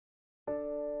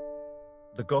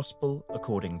The Gospel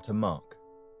according to Mark.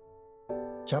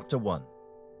 Chapter 1.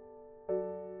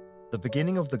 The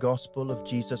beginning of the Gospel of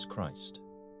Jesus Christ,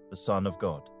 the Son of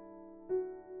God.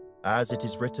 As it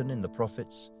is written in the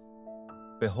prophets,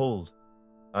 "Behold,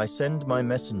 I send my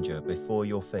messenger before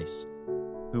your face,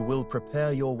 who will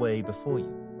prepare your way before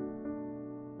you.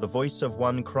 The voice of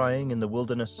one crying in the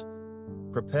wilderness,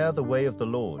 Prepare the way of the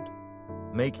Lord,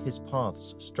 make his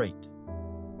paths straight."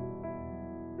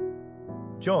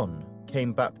 John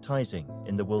came baptizing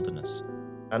in the wilderness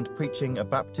and preaching a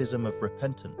baptism of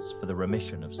repentance for the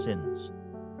remission of sins.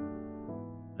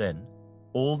 Then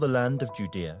all the land of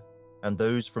Judea and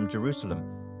those from Jerusalem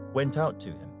went out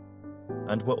to him,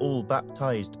 and were all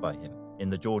baptized by him in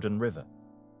the Jordan River,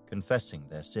 confessing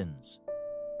their sins.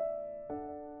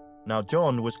 Now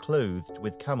John was clothed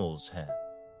with camel's hair,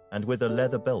 and with a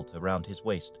leather belt around his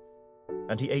waist,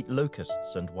 and he ate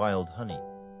locusts and wild honey.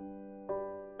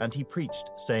 And he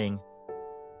preached, saying,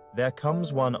 "There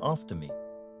comes one after me,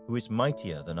 who is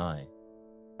mightier than I,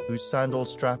 whose sandal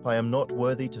strap I am not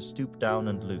worthy to stoop down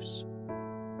and loose.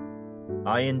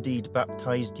 I indeed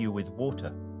baptized you with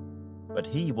water, but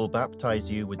he will baptize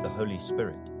you with the Holy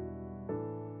Spirit."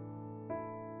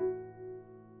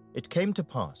 It came to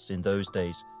pass in those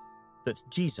days that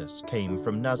Jesus came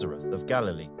from Nazareth of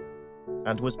Galilee,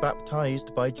 and was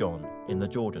baptized by John in the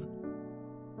Jordan.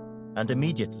 And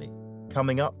immediately,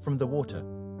 coming up from the water,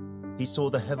 he saw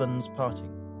the heavens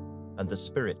parting, and the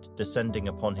Spirit descending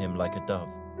upon him like a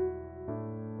dove.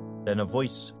 Then a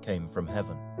voice came from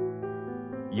heaven,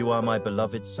 "You are my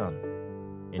beloved Son,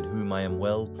 in whom I am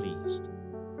well pleased."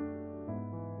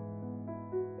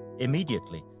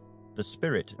 Immediately, the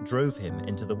Spirit drove him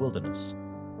into the wilderness,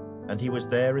 and he was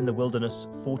there in the wilderness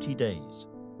 40 days,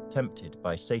 tempted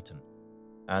by Satan,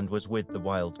 and was with the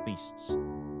wild beasts,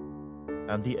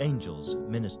 and the angels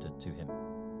ministered to him.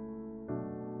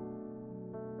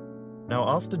 Now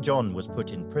after John was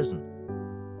put in prison,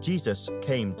 Jesus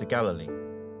came to Galilee,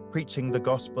 preaching the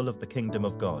gospel of the kingdom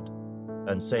of God,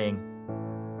 and saying,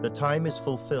 "The time is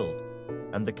fulfilled,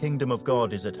 and the kingdom of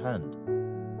God is at hand.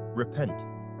 Repent,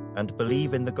 and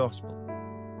believe in the gospel."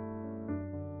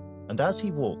 And as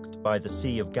he walked by the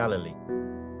Sea of Galilee,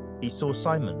 he saw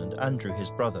Simon and Andrew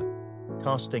his brother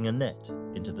casting a net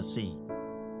into the sea,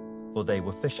 for they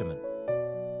were fishermen.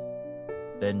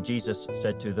 Then Jesus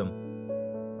said to them,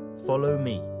 "Follow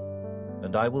me,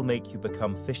 and I will make you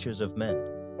become fishers of men."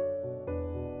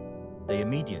 They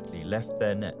immediately left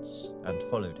their nets and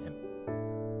followed him.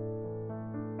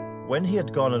 When he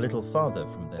had gone a little farther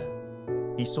from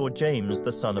there, he saw James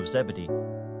the son of Zebedee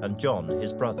and John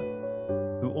his brother,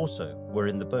 who also were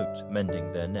in the boat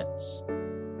mending their nets.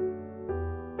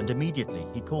 And immediately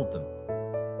he called them,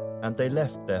 and they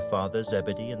left their father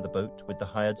Zebedee in the boat with the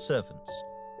hired servants,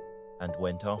 and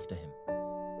went after him.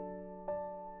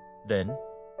 Then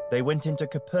they went into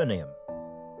Capernaum,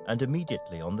 and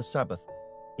immediately on the Sabbath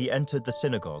he entered the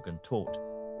synagogue and taught.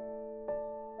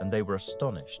 And they were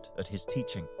astonished at his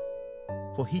teaching,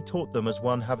 for he taught them as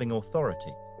one having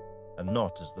authority, and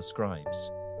not as the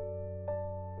scribes.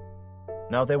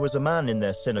 Now there was a man in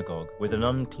their synagogue with an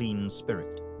unclean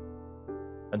spirit,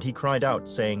 and he cried out,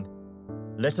 saying,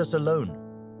 "Let us alone.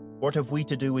 What have we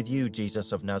to do with you,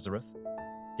 Jesus of Nazareth?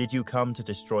 Did you come to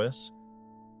destroy us?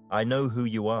 I know who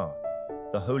you are,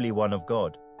 the Holy One of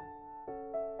God."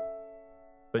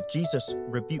 But Jesus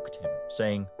rebuked him,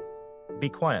 saying, "Be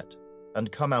quiet, and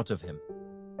come out of him."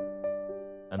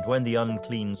 And when the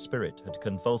unclean spirit had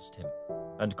convulsed him,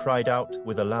 and cried out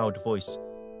with a loud voice,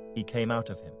 he came out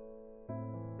of him.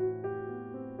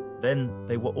 Then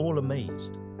they were all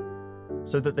amazed,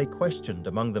 so that they questioned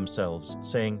among themselves,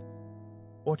 saying,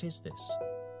 "What is this?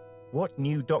 What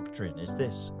new doctrine is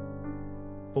this?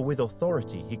 For with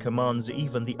authority he commands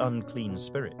even the unclean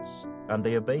spirits, and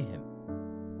they obey him."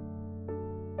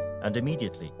 And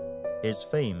immediately his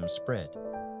fame spread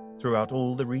throughout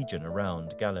all the region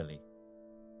around Galilee.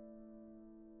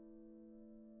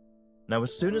 Now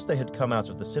as soon as they had come out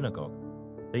of the synagogue,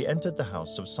 they entered the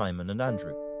house of Simon and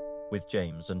Andrew, with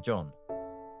James and John.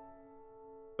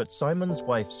 But Simon's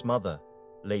wife's mother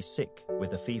lay sick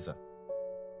with a fever,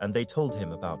 and they told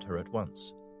him about her at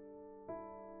once.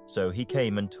 So he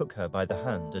came and took her by the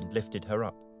hand and lifted her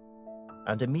up,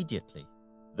 and immediately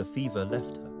the fever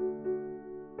left her,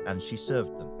 and she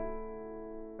served them.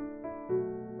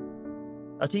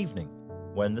 At evening,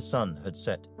 when the sun had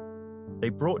set, they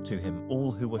brought to him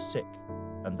all who were sick,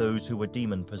 and those who were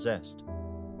demon-possessed,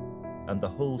 and the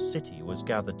whole city was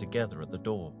gathered together at the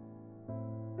door.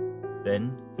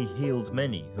 Then he healed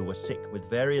many who were sick with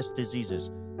various diseases,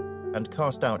 and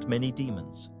cast out many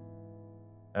demons.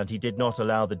 And he did not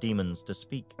allow the demons to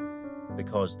speak,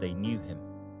 because they knew him.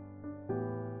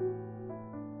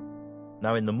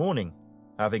 Now in the morning,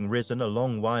 having risen a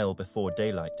long while before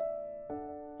daylight,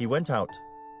 he went out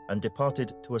and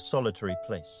departed to a solitary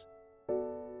place,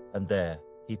 and there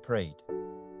he prayed.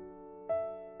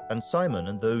 And Simon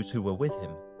and those who were with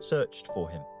him searched for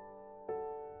him.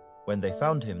 When they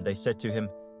found him, they said to him,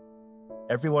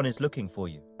 "Everyone is looking for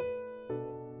you."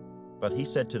 But he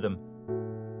said to them,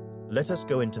 "Let us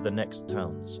go into the next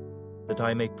towns, that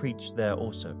I may preach there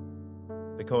also,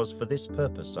 because for this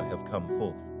purpose I have come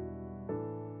forth."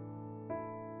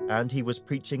 And he was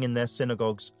preaching in their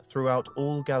synagogues throughout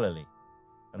all Galilee,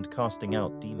 and casting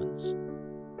out demons.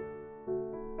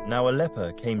 Now a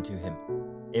leper came to him,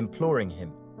 imploring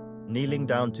him, kneeling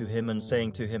down to him and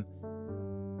saying to him,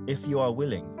 "If you are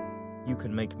willing, you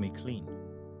can make me clean."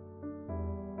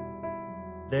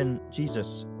 Then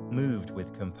Jesus, moved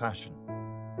with compassion,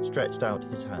 stretched out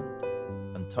his hand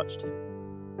and touched him,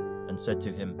 and said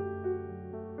to him,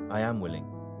 "I am willing,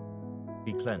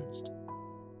 be cleansed."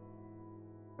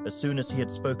 As soon as he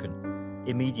had spoken,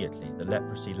 immediately the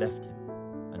leprosy left him,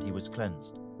 and he was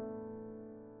cleansed.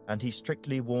 And he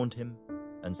strictly warned him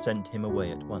and sent him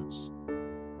away at once,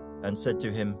 and said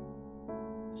to him,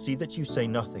 "See that you say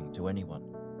nothing to anyone,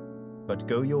 but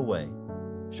go your way,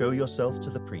 show yourself to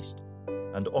the priest,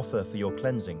 and offer for your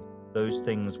cleansing those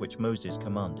things which Moses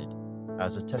commanded,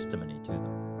 as a testimony to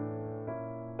them."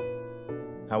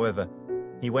 However,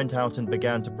 he went out and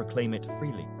began to proclaim it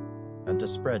freely, and to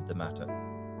spread the matter,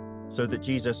 so that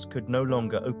Jesus could no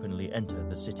longer openly enter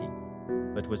the city,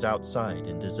 but was outside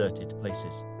in deserted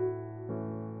places.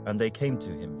 And they came to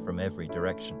him from every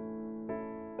direction.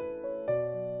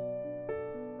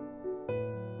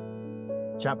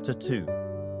 Chapter 2.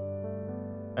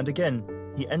 And again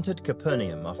he entered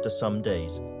Capernaum after some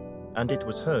days, and it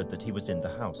was heard that he was in the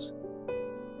house.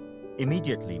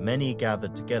 Immediately many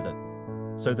gathered together,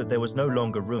 so that there was no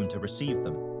longer room to receive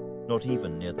them, not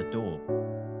even near the door.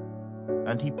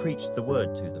 And he preached the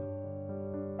word to them.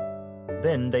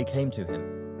 Then they came to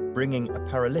him, bringing a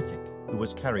paralytic who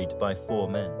was carried by 4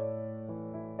 men.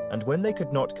 And when they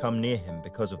could not come near him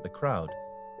because of the crowd,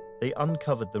 they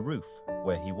uncovered the roof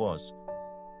where he was.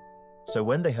 So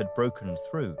when they had broken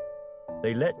through,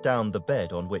 they let down the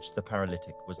bed on which the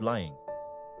paralytic was lying.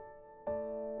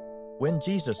 When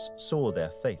Jesus saw their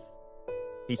faith,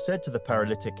 he said to the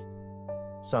paralytic,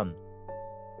 "Son,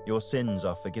 your sins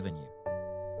are forgiven you."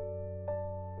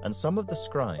 And some of the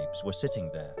scribes were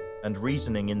sitting there and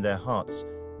reasoning in their hearts,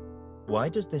 "Why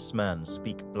does this man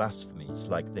speak blasphemies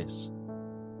like this?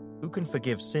 Who can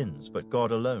forgive sins but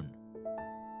God alone?"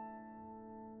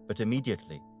 But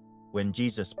immediately, when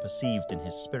Jesus perceived in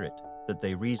his spirit that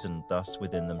they reasoned thus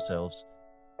within themselves,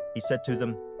 he said to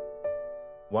them,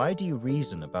 "Why do you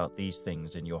reason about these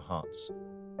things in your hearts?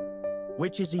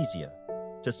 Which is easier,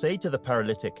 to say to the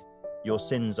paralytic, 'Your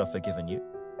sins are forgiven you,'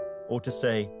 or to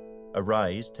say,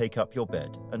 'Arise, take up your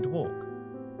bed, and walk'?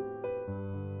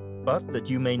 But that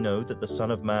you may know that the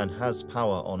Son of Man has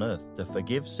power on earth to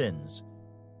forgive sins,"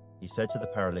 he said to the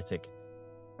paralytic,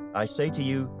 "I say to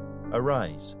you,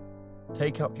 arise,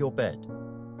 take up your bed,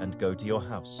 and go to your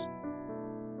house."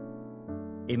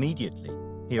 Immediately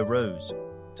he arose,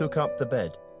 took up the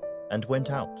bed, and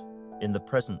went out in the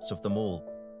presence of them all,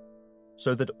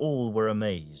 so that all were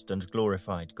amazed and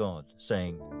glorified God,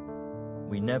 saying,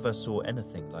 "We never saw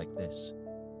anything like this."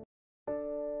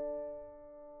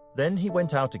 Then he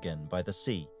went out again by the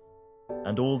sea,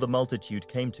 and all the multitude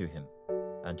came to him,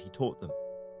 and he taught them.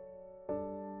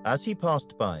 As he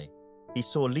passed by, he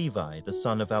saw Levi the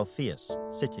son of Alphaeus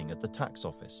sitting at the tax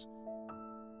office,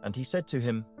 and he said to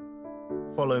him,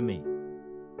 "Follow me."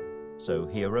 So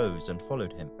he arose and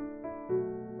followed him.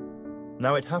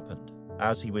 Now it happened,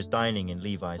 as he was dining in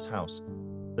Levi's house,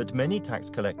 that many tax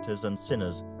collectors and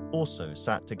sinners also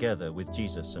sat together with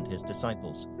Jesus and his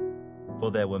disciples,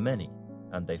 for there were many,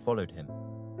 and they followed him.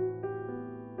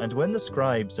 And when the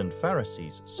scribes and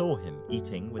Pharisees saw him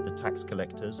eating with the tax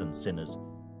collectors and sinners,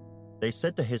 they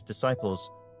said to his disciples,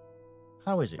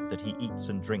 "How is it that he eats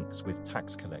and drinks with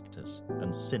tax collectors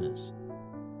and sinners?"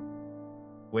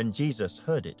 When Jesus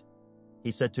heard it,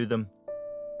 he said to them,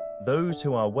 "Those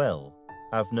who are well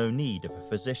have no need of a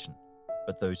physician,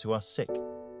 but those who are sick.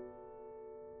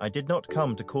 I did not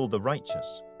come to call the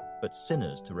righteous, but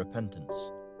sinners to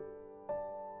repentance."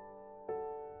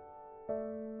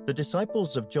 The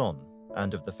disciples of John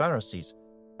and of the Pharisees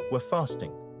were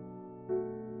fasting.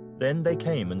 Then they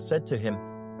came and said to him,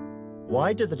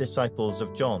 "Why do the disciples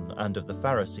of John and of the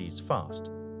Pharisees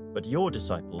fast, but your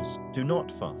disciples do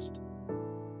not fast?"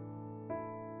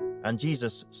 And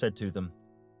Jesus said to them,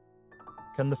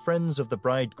 Can the friends of the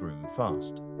bridegroom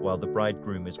fast while the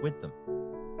bridegroom is with them?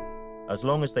 As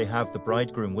long as they have the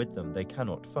bridegroom with them, they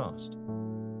cannot fast.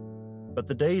 But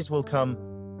the days will come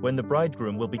when the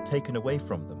bridegroom will be taken away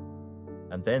from them,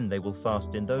 and then they will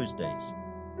fast in those days.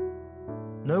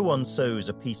 No one sews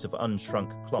a piece of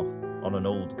unshrunk cloth on an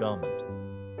old garment,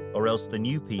 or else the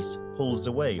new piece pulls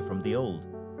away from the old,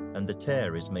 and the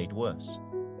tear is made worse.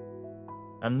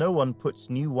 And no one puts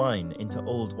new wine into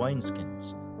old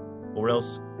wineskins, or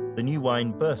else the new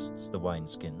wine bursts the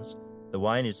wineskins, the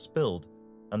wine is spilled,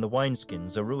 and the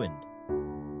wineskins are ruined.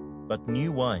 But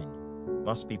new wine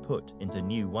must be put into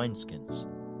new wineskins.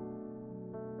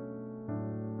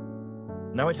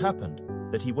 Now it happened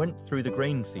that he went through the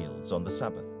grain fields on the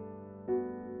Sabbath.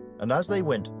 And as they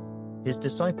went, his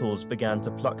disciples began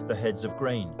to pluck the heads of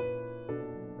grain.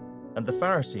 And the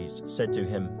Pharisees said to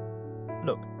him,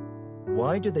 "Look,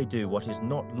 why do they do what is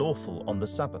not lawful on the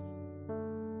Sabbath?"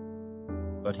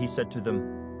 But he said to them,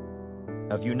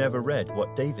 "Have you never read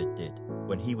what David did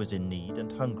when he was in need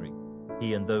and hungry,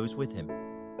 he and those with him?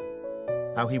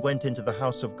 How he went into the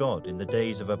house of God in the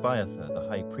days of Abiathar the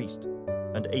high priest,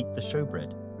 and ate the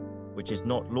showbread, which is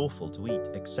not lawful to eat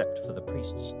except for the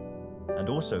priests, and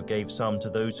also gave some to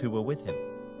those who were with him.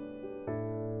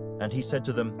 And he said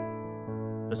to them,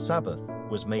 The Sabbath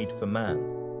was made for man,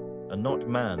 and not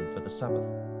man for the Sabbath.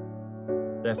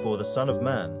 Therefore the Son of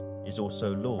Man is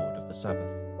also Lord of the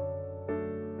Sabbath."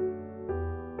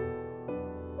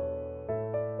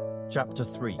 Chapter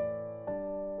 3.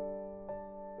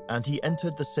 And he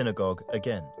entered the synagogue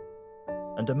again,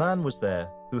 and a man was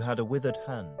there who had a withered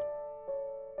hand.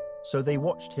 So they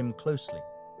watched him closely,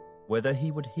 whether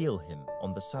he would heal him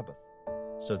on the Sabbath,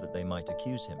 so that they might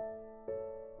accuse him.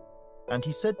 And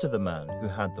he said to the man who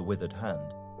had the withered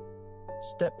hand,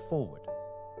 "Step forward."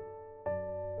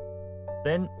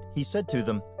 Then he said to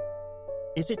them,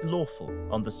 "Is it lawful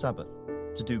on the Sabbath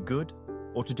to do good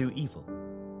or to do evil,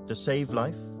 to save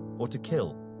life or to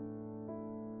kill?"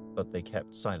 But they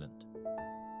kept silent.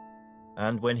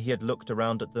 And when he had looked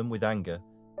around at them with anger,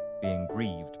 being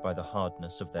grieved by the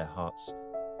hardness of their hearts,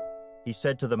 he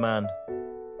said to the man,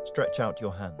 "Stretch out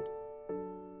your hand."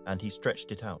 And he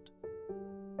stretched it out,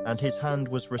 and his hand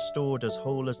was restored as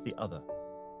whole as the other.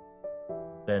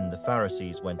 Then the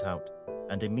Pharisees went out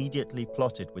and immediately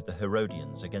plotted with the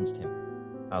Herodians against him,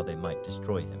 how they might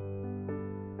destroy him.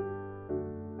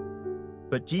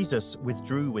 But Jesus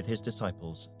withdrew with his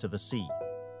disciples to the sea,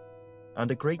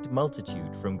 and a great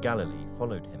multitude from Galilee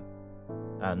followed him,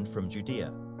 and from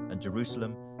Judea and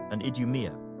Jerusalem and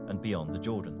Idumea and beyond the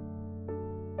Jordan.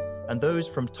 And those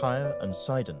from Tyre and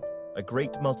Sidon, a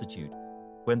great multitude,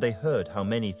 when they heard how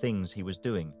many things he was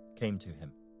doing, came to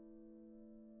him.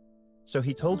 So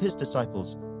he told his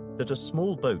disciples that a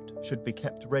small boat should be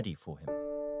kept ready for him,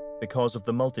 because of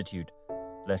the multitude,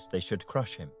 lest they should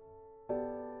crush him.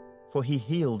 For he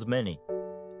healed many,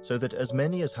 so that as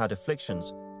many as had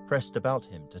afflictions pressed about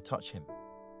him to touch him.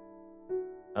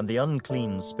 And the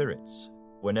unclean spirits,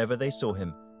 whenever they saw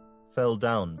him, fell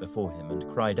down before him and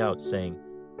cried out, saying,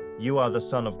 "You are the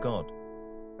Son of God."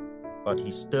 But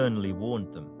he sternly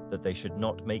warned them that they should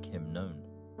not make him known.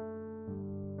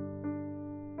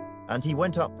 And he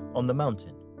went up on the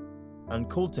mountain, and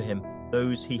called to him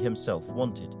those he himself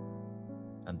wanted,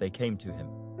 and they came to him.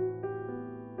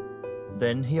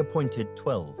 Then he appointed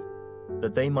 12,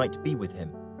 that they might be with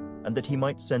him, and that he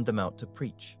might send them out to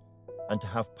preach, and to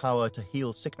have power to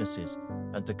heal sicknesses,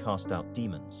 and to cast out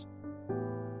demons.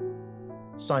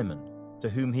 Simon, to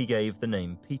whom he gave the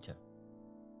name Peter.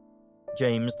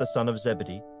 James the son of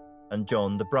Zebedee, and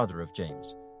John the brother of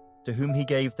James, to whom he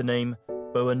gave the name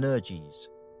Boanerges,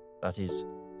 that is,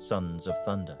 sons of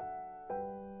thunder.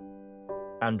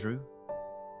 Andrew,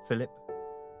 Philip,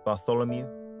 Bartholomew,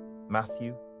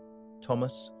 Matthew,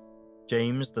 Thomas,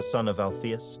 James the son of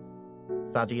Alphaeus,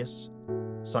 Thaddeus,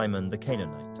 Simon the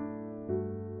Canaanite,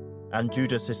 and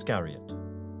Judas Iscariot,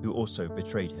 who also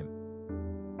betrayed him.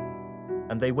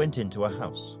 And they went into a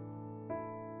house.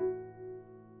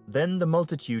 Then the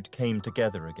multitude came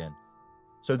together again,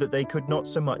 so that they could not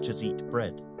so much as eat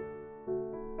bread.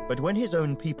 But when his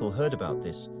own people heard about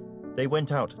this, they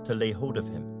went out to lay hold of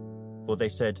him, for they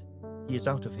said, "He is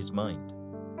out of his mind."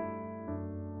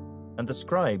 And the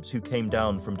scribes who came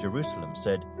down from Jerusalem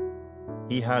said,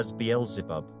 "He has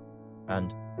Beelzebub,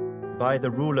 and by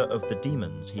the ruler of the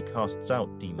demons he casts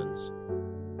out demons."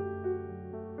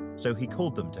 So he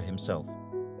called them to himself,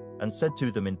 and said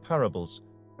to them in parables,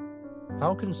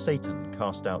 "How can Satan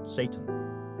cast out Satan?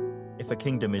 If a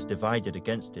kingdom is divided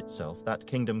against itself, that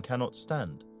kingdom cannot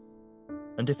stand.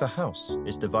 And if a house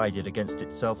is divided against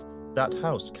itself, that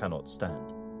house cannot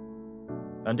stand.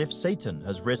 And if Satan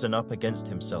has risen up against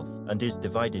himself and is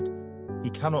divided, he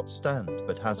cannot stand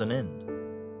but has an end.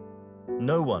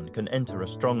 No one can enter a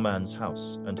strong man's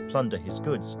house and plunder his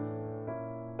goods,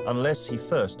 unless he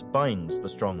first binds the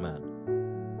strong man,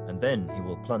 and then he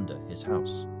will plunder his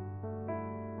house.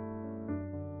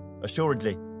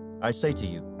 Assuredly, I say to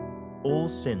you, all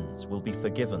sins will be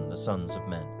forgiven the sons of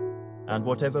men, and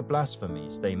whatever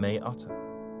blasphemies they may utter.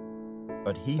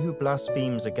 But he who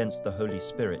blasphemes against the Holy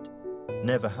Spirit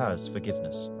never has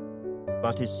forgiveness,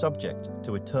 but is subject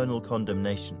to eternal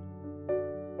condemnation,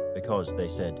 because they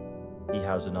said, he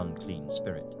has an unclean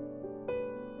spirit.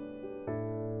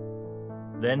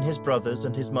 Then his brothers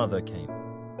and his mother came,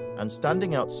 and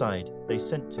standing outside they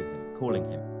sent to him, calling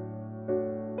him.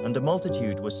 And a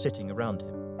multitude was sitting around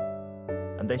him.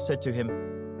 And they said to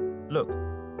him, Look,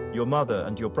 your mother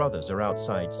and your brothers are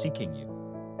outside seeking you.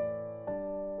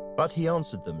 But he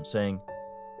answered them, saying,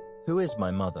 Who is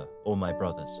my mother or my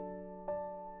brothers?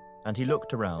 And he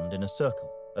looked around in a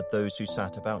circle at those who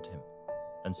sat about him,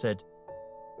 and said,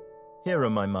 Here are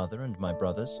my mother and my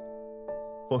brothers.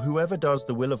 For whoever does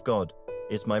the will of God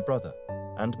is my brother,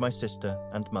 and my sister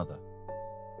and mother.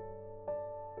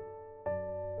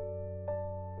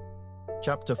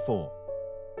 Chapter 4.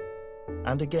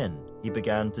 And again he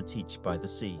began to teach by the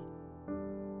sea.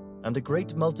 And a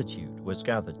great multitude was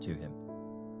gathered to him,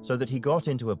 so that he got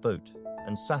into a boat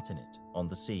and sat in it on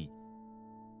the sea.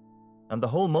 And the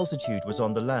whole multitude was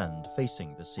on the land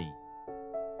facing the sea.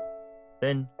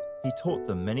 Then he taught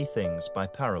them many things by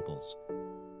parables,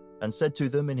 and said to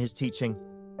them in his teaching,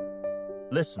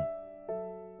 Listen,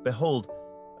 behold,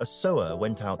 a sower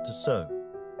went out to sow,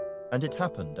 and it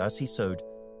happened as he sowed,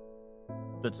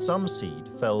 that some seed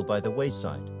fell by the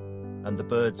wayside, and the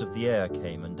birds of the air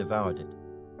came and devoured it.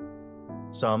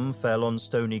 Some fell on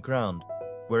stony ground,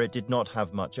 where it did not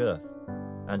have much earth,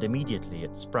 and immediately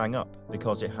it sprang up,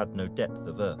 because it had no depth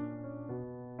of earth.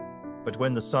 But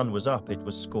when the sun was up, it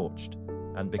was scorched,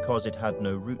 and because it had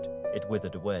no root, it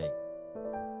withered away.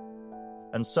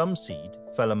 And some seed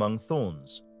fell among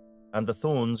thorns, and the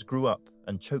thorns grew up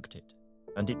and choked it,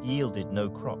 and it yielded no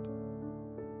crop.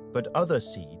 But other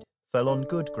seed fell on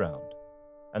good ground,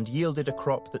 and yielded a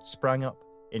crop that sprang up,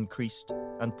 increased,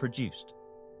 and produced,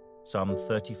 some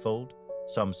 30-fold,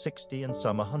 some 60, and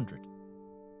some 100.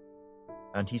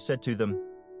 And he said to them,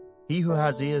 He who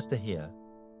has ears to hear,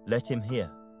 let him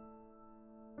hear.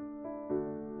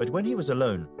 But when he was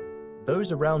alone,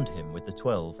 those around him with the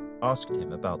 12 asked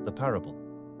him about the parable.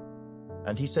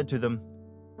 And he said to them,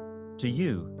 To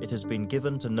you it has been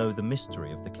given to know the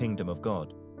mystery of the kingdom of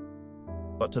God.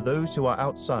 But to those who are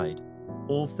outside,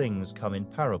 all things come in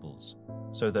parables,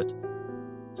 so that,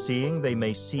 seeing they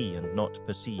may see and not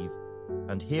perceive,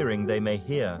 and hearing they may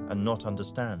hear and not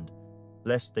understand,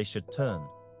 lest they should turn,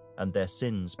 and their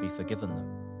sins be forgiven them.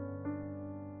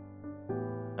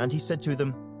 And he said to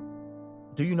them,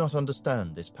 Do you not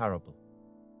understand this parable?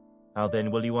 How then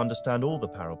will you understand all the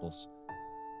parables?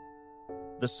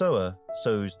 The sower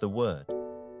sows the word,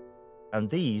 and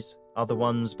these are the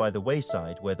ones by the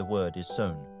wayside where the word is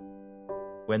sown.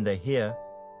 When they hear,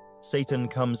 Satan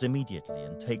comes immediately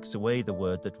and takes away the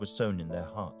word that was sown in their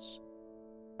hearts.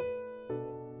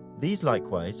 These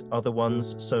likewise are the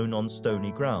ones sown on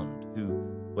stony ground, who,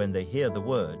 when they hear the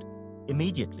word,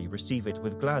 immediately receive it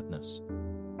with gladness,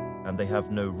 and they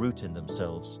have no root in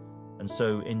themselves, and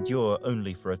so endure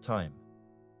only for a time.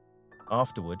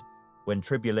 Afterward, when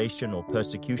tribulation or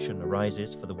persecution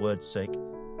arises for the word's sake,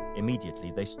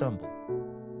 immediately they stumble.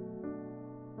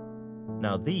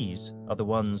 Now these are the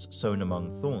ones sown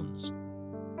among thorns.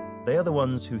 They are the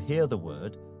ones who hear the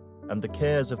word, and the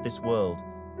cares of this world,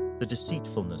 the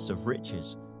deceitfulness of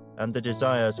riches, and the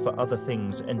desires for other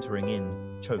things entering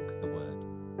in choke the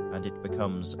word, and it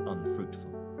becomes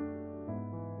unfruitful.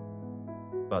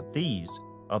 But these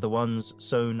are the ones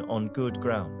sown on good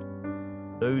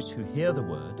ground, those who hear the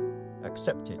word,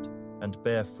 accept it, and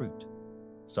bear fruit,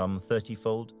 some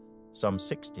 30-fold, some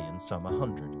 60, and some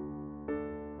 100.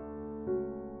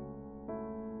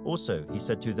 Also he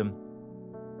said to them,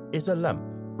 Is a lamp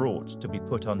brought to be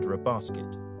put under a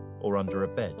basket, or under a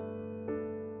bed?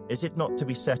 Is it not to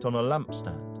be set on a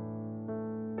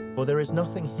lampstand? For there is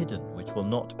nothing hidden which will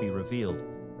not be revealed,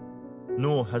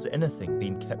 nor has anything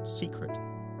been kept secret,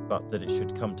 but that it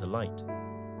should come to light.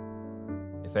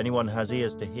 If anyone has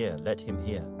ears to hear, let him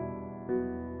hear.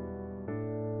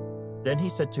 Then he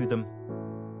said to them,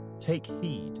 Take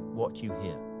heed what you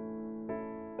hear.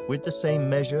 With the same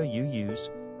measure you use,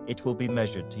 it will be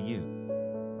measured to you,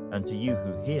 and to you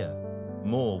who hear,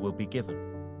 more will be given.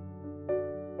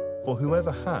 For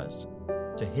whoever has,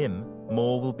 to him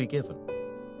more will be given,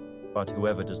 but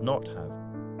whoever does not have,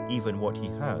 even what he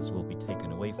has will be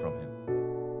taken away from him.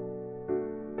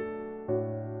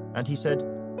 And he said,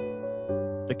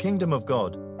 "The kingdom of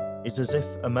God is as if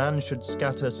a man should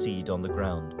scatter seed on the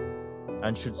ground,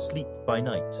 and should sleep by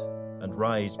night and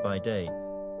rise by day,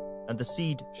 and the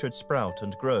seed should sprout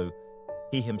and grow,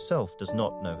 he himself does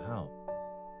not know how.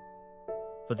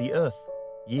 For the earth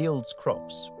yields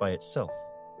crops by itself,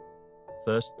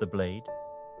 first the blade,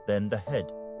 then the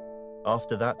head,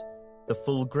 after that the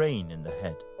full grain in the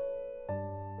head.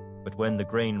 But when the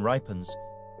grain ripens,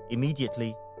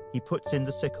 immediately he puts in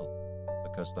the sickle,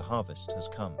 because the harvest has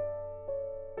come."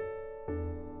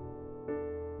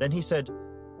 Then he said,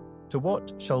 "To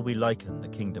what shall we liken the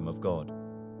kingdom of God?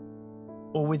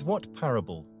 Or with what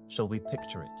parable shall we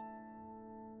picture it?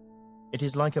 It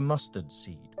is like a mustard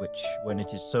seed, which, when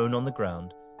it is sown on the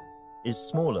ground, is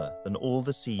smaller than all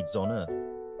the seeds on earth.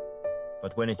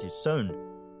 But when it is sown,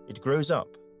 it grows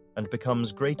up and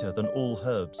becomes greater than all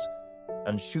herbs,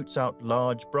 and shoots out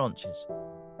large branches,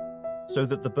 so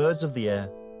that the birds of the air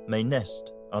may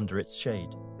nest under its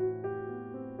shade."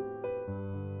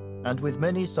 And with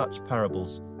many such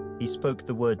parables he spoke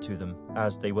the word to them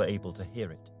as they were able to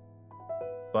hear it.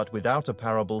 But without a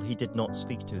parable he did not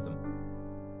speak to them.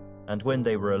 And when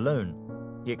they were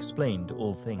alone, he explained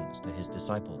all things to his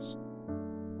disciples.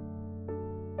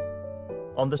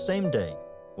 On the same day,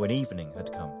 when evening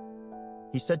had come,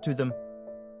 he said to them,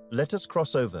 "Let us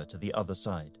cross over to the other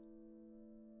side."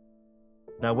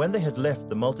 Now when they had left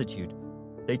the multitude,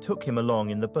 they took him along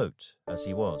in the boat as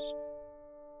he was.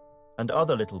 And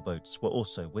other little boats were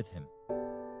also with him.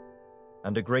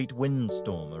 And a great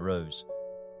windstorm arose,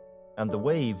 and the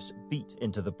waves beat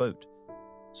into the boat,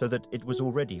 so that it was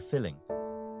already filling.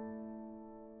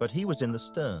 But he was in the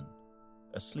stern,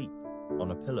 asleep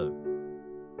on a pillow.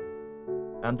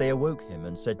 And they awoke him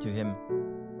and said to him,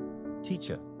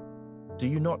 "Teacher, do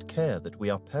you not care that we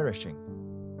are perishing?"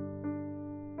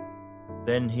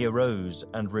 Then he arose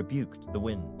and rebuked the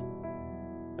wind,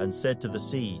 and said to the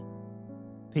sea,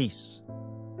 "Peace,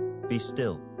 be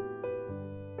still."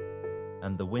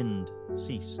 And the wind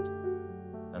ceased,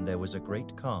 and there was a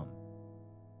great calm.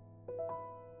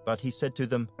 But he said to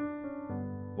them,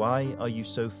 "Why are you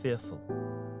so fearful?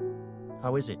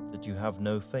 How is it that you have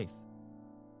no faith?"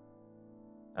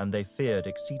 And they feared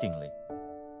exceedingly,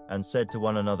 and said to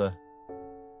one another,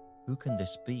 "Who can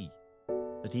this be,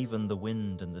 that even the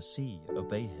wind and the sea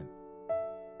obey him?"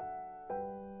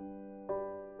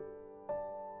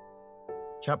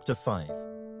 Chapter 5.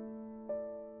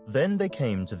 Then they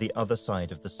came to the other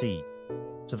side of the sea,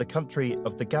 to the country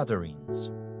of the Gadarenes.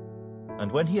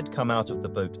 And when he had come out of the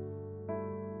boat,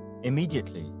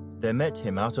 immediately there met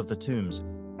him out of the tombs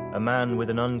a man with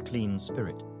an unclean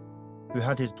spirit, who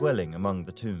had his dwelling among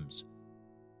the tombs.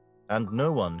 And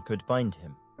no one could bind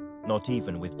him, not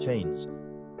even with chains,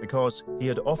 because he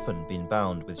had often been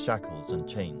bound with shackles and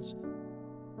chains.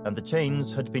 And the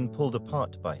chains had been pulled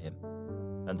apart by him,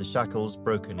 and the shackles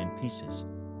broken in pieces.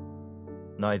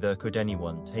 Neither could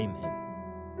anyone tame him.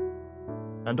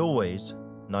 And always,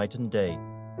 night and day,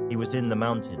 he was in the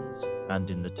mountains and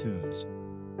in the tombs,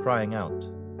 crying out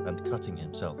and cutting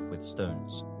himself with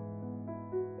stones.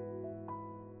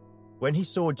 When he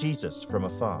saw Jesus from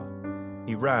afar,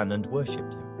 he ran and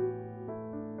worshipped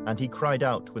him. And he cried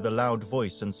out with a loud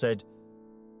voice and said,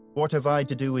 "What have I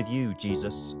to do with you,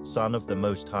 Jesus, Son of the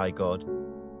Most High God?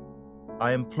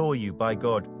 I implore you by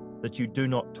God that you do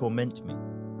not torment me."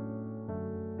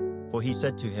 For he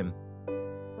said to him,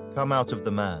 "Come out of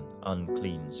the man,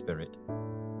 unclean spirit."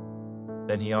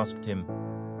 Then he asked him,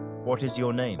 "What is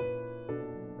your name?"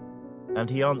 And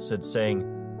he answered, saying,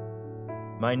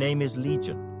 "My name is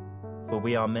Legion, for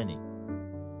we are many."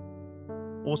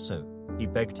 Also he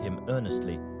begged him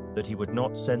earnestly that he would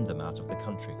not send them out of the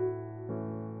country.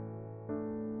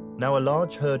 Now a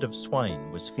large herd of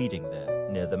swine was feeding there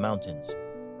near the mountains.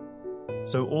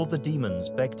 So all the demons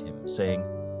begged him, saying,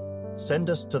 "Send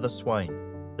us to the swine,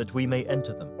 that we may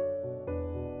enter them."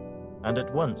 And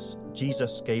at once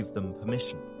Jesus gave them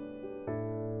permission.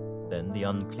 Then the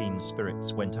unclean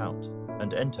spirits went out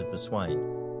and entered the swine.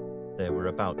 There were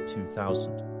about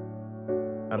 2,000.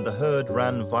 And the herd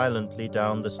ran violently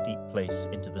down the steep place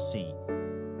into the sea,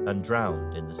 and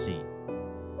drowned in the sea.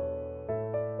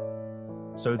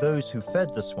 So those who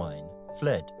fed the swine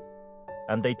fled,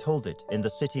 and they told it in the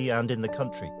city and in the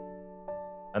country,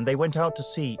 and they went out to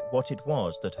see what it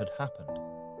was that had happened.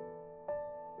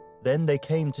 Then they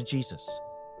came to Jesus,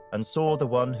 and saw the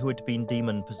one who had been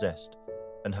demon-possessed,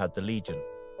 and had the legion,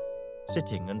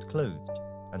 sitting and clothed,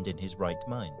 and in his right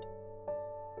mind.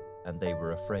 And they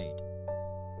were afraid.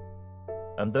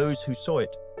 And those who saw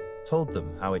it told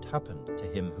them how it happened to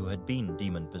him who had been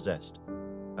demon-possessed,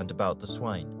 and about the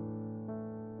swine.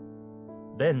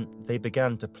 Then they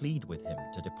began to plead with him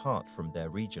to depart from their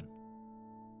region.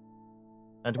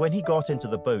 And when he got into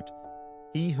the boat,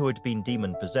 he who had been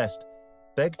demon-possessed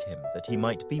begged him that he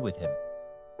might be with him.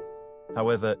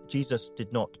 However, Jesus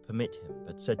did not permit him,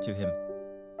 but said to him,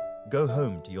 "Go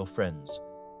home to your friends,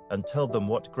 and tell them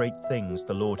what great things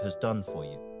the Lord has done for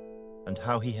you, and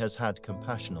how he has had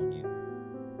compassion on you."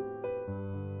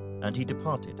 And he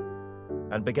departed,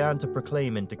 and began to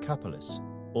proclaim in Decapolis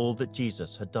all that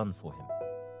Jesus had done for him.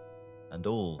 And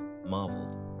all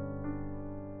marveled.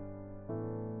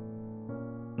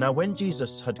 Now when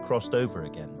Jesus had crossed over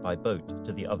again by boat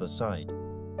to the other side,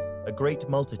 a great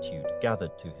multitude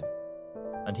gathered to him,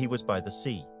 and he was by the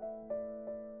sea.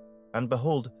 And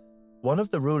behold, one of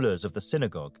the rulers of the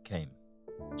synagogue came,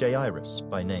 Jairus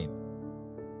by name.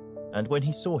 And when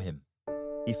he saw him,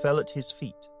 he fell at his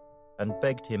feet and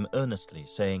begged him earnestly,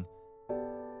 saying,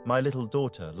 "My little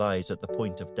daughter lies at the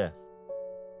point of death.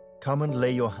 Come and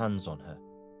lay your hands on her,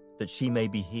 that she may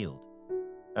be healed,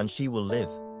 and she will live."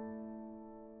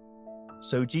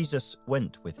 So Jesus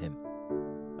went with him,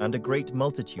 and a great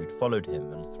multitude followed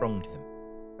him and thronged him.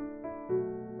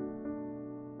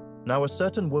 Now a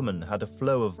certain woman had a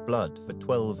flow of blood for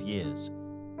 12 years,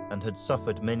 and had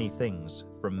suffered many things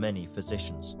from many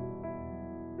physicians.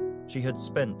 She had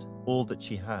spent all that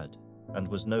she had, and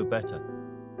was no better,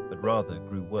 but rather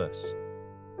grew worse.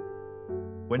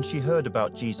 When she heard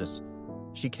about Jesus,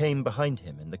 she came behind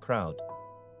him in the crowd,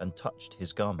 and touched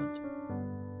his garment.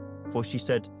 For she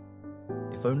said,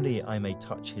 "If only I may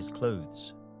touch his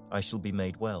clothes, I shall be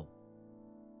made well."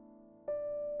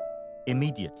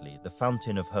 Immediately the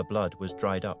fountain of her blood was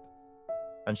dried up,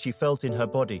 and she felt in her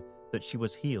body that she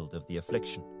was healed of the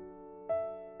affliction.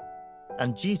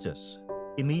 And Jesus,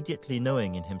 immediately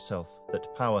knowing in himself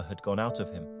that power had gone out of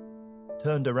him,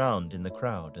 turned around in the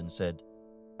crowd and said,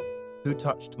 "Who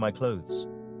touched my clothes?"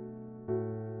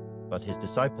 But his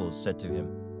disciples said to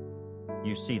him,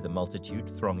 "You see the multitude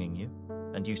thronging you,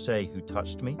 and you say, 'Who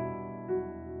touched me?'"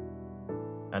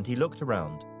 And he looked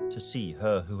around to see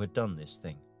her who had done this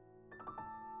thing.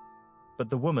 But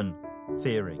the woman,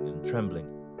 fearing and trembling,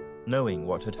 knowing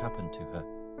what had happened to her,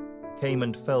 came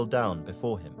and fell down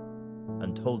before him,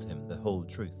 and told him the whole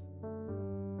truth.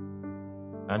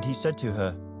 And he said to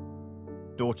her,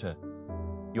 "Daughter,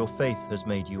 your faith has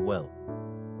made you well.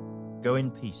 Go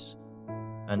in peace,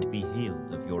 and be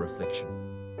healed of your affliction."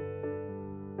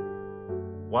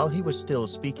 While he was still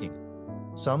speaking,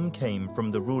 some came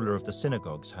from the ruler of the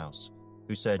synagogue's house,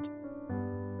 who said,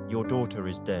 "Your daughter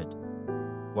is dead.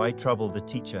 Why trouble the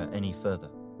teacher any further?"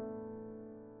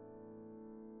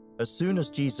 As soon as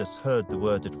Jesus heard the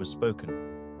word that was spoken,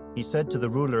 he said to the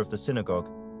ruler of the synagogue,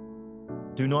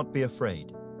 "Do not be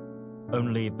afraid,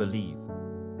 only believe."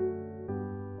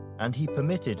 And he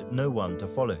permitted no one to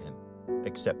follow him,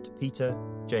 except Peter,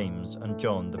 James, and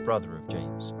John, the brother of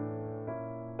James.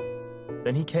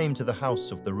 Then he came to the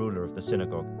house of the ruler of the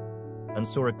synagogue, and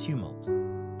saw a tumult,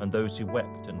 and those who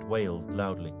wept and wailed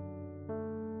loudly.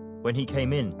 When he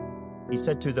came in, he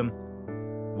said to them,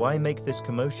 "Why make this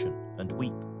commotion and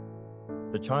weep?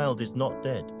 The child is not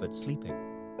dead, but sleeping."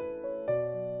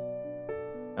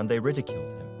 And they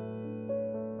ridiculed him.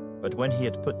 But when he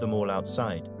had put them all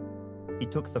outside, he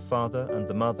took the father and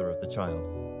the mother of the child,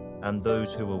 and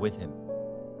those who were with him,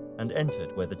 and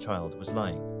entered where the child was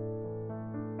lying.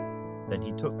 Then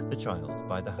he took the child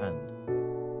by the hand,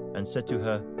 and said to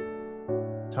her,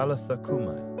 "Talitha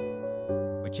cumi,"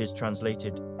 which is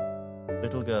translated,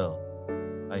 "Little girl,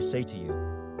 I say to you,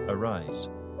 arise."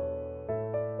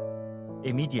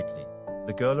 Immediately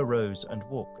the girl arose and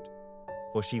walked,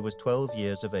 for she was 12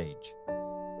 years of age,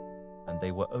 and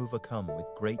they were overcome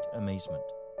with great amazement.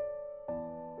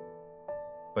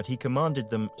 But he commanded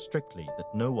them strictly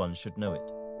that no one should know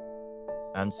it,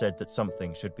 and said that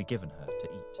something should be given her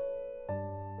to eat.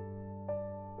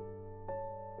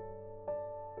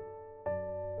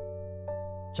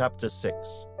 Chapter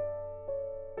 6.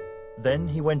 Then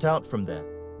he went out from there,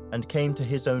 and came to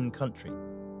his own country,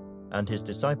 and his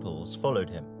disciples followed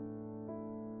him.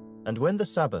 And when the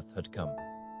Sabbath had come,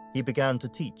 he began to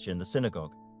teach in the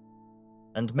synagogue.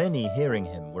 And many hearing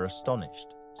him were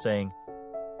astonished, saying,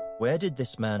 "Where did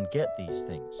this man get these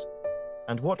things?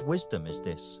 And what wisdom is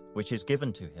this which is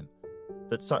given to him,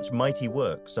 that such mighty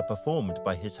works are performed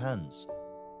by his hands?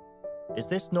 Is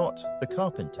this not the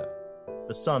carpenter,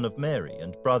 the son of Mary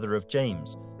and brother of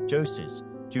James, Joseph,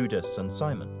 Judas, and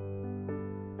Simon?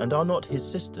 And are not his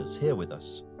sisters here with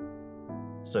us?"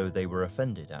 So they were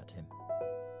offended at him.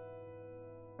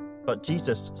 But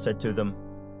Jesus said to them,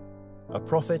 "A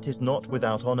prophet is not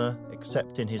without honor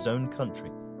except in his own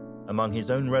country, among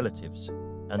his own relatives,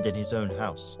 and in his own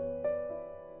house.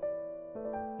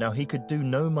 Now he could do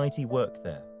no mighty work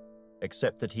there,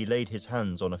 except that he laid his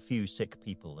hands on a few sick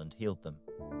people and healed them.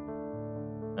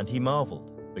 And he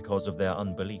marveled because of their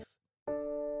unbelief.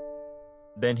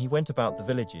 Then he went about the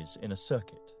villages in a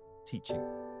circuit, teaching.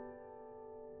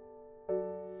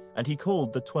 And he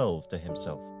called the 12 to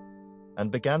himself,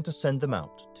 and began to send them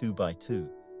out 2 by 2,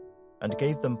 and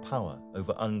gave them power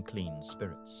over unclean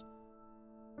spirits.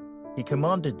 He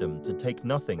commanded them to take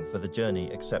nothing for the journey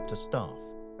except a staff,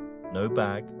 no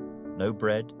bag, no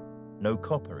bread, no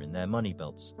copper in their money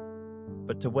belts,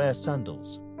 but to wear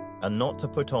sandals, and not to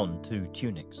put on 2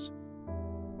 tunics.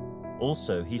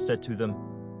 Also he said to them,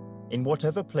 "In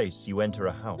whatever place you enter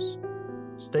a house,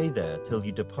 stay there till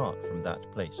you depart from that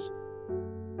place.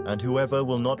 And whoever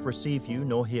will not receive you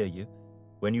nor hear you,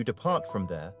 when you depart from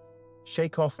there,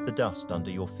 shake off the dust under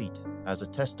your feet as a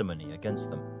testimony against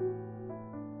them.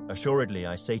 Assuredly,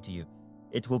 I say to you,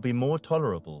 it will be more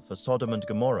tolerable for Sodom and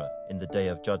Gomorrah in the day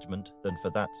of judgment than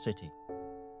for that city."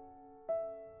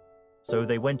 So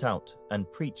they went out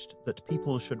and preached that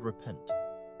people should repent.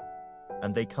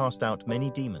 And they cast out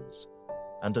many demons,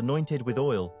 and anointed with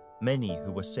oil many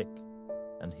who were sick,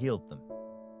 and healed them.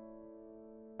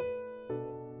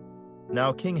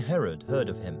 Now King Herod heard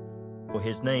of him, for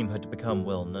his name had become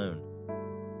well known.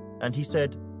 And he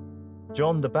said,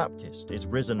 "John the Baptist is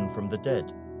risen from the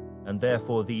dead, and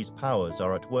therefore these powers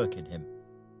are at work in him."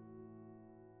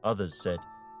 Others said,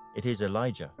 "It is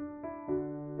Elijah."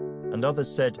 And others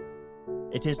said,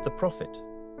 "It is the prophet,"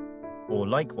 or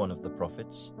like one of the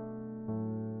prophets.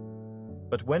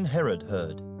 But when Herod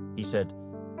heard, he said,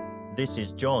 "This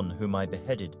is John whom I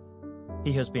beheaded.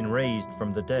 He has been raised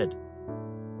from the dead."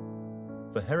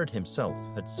 For Herod himself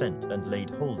had sent and laid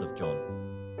hold of John,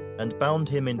 and bound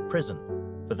him in prison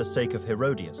for the sake of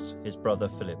Herodias, his brother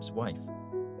Philip's wife,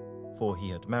 for he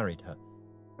had married her.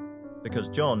 Because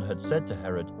John had said to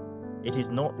Herod, "It is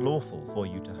not lawful for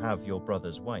you to have your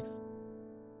brother's wife."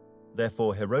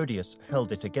 Therefore Herodias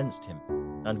held it against him,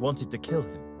 and wanted to kill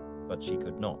him, but she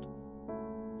could not.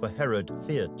 For Herod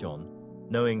feared John,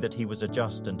 knowing that he was a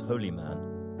just and holy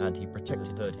man, and he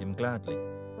protected him gladly.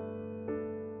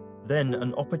 Then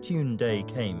an opportune day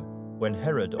came, when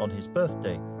Herod on his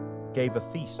birthday gave a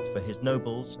feast for his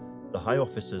nobles, the high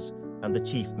officers, and the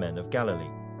chief men of Galilee.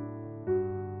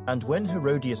 And when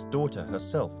Herodias' daughter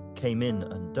herself came in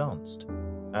and danced,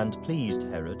 and pleased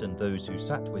Herod and those who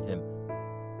sat with him,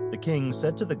 the king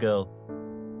said to the girl,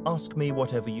 "Ask me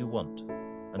whatever you want,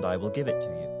 and I will give it to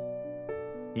you."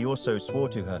 He also swore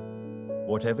to her,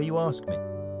 "Whatever you ask me,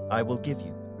 I will give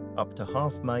you, up to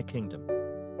half my kingdom."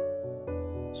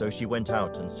 So she went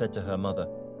out and said to her mother,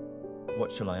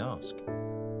 "What shall I ask?"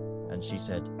 And she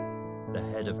said, "The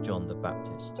head of John the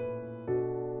Baptist."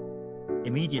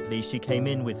 Immediately she came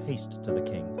in with haste to the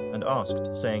king and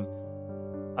asked, saying,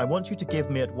 "I want you to give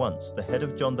me at once the head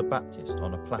of John the Baptist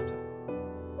on a platter."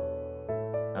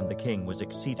 And the king was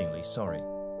exceedingly sorry.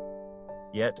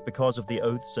 Yet because of the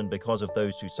oaths and because of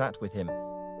those who sat with him,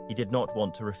 he did not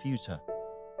want to refuse her.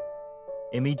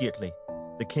 Immediately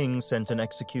the king sent an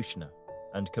executioner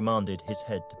and commanded his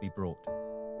head to be brought.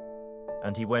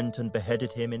 And he went and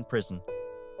beheaded him in prison,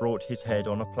 brought his head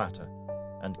on a platter,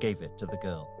 and gave it to the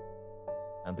girl.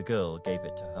 And the girl gave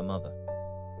it to her mother.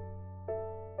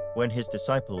 When his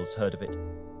disciples heard of it,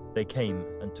 they came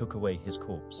and took away his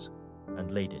corpse,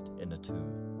 and laid it in a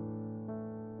tomb.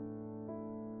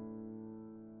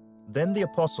 Then the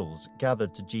apostles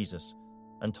gathered to Jesus,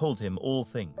 and told him all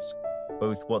things,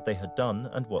 both what they had done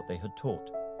and what they had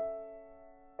taught.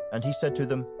 And he said to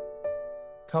them,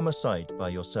 "Come aside by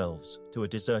yourselves to a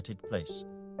deserted place,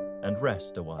 and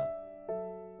rest a while."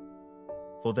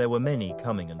 For there were many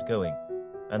coming and going,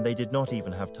 and they did not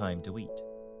even have time to eat.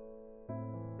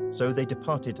 So they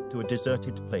departed to a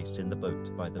deserted place in the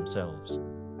boat by themselves.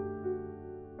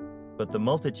 But the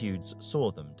multitudes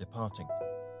saw them departing,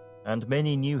 and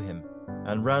many knew him,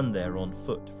 and ran there on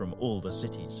foot from all the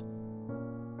cities.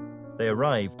 They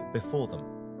arrived before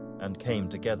them, and came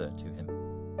together to him.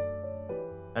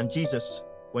 And Jesus,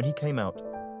 when he came out,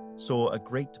 saw a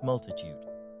great multitude,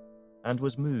 and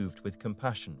was moved with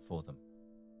compassion for them,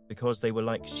 because they were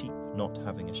like sheep not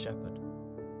having a shepherd.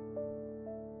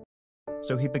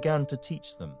 So he began to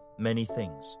teach them many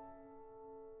things.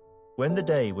 When the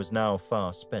day was now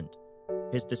far spent,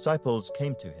 his disciples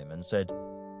came to him and said,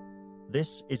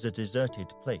 "This is a deserted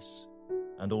place,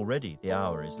 and already the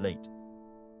hour is late.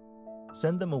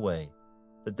 Send them away,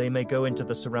 that they may go into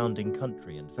the surrounding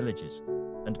country and villages,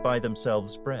 and buy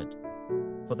themselves bread,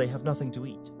 for they have nothing to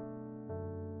eat."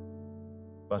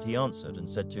 But he answered and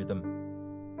said to them,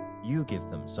 "You give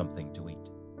them something to eat."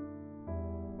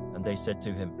 And And they said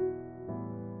to him,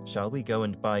 "Shall we go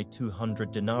and buy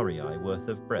 200 denarii worth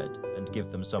of bread and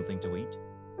give them something to eat?"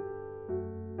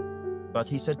 But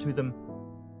he said to them,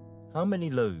 "How many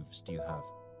loaves do you have?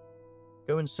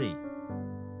 Go and see."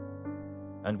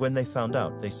 And when they found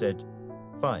out, they said,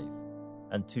 5,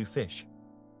 and 2 fish.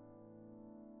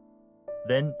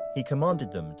 Then he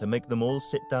commanded them to make them all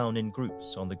sit down in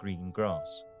groups on the green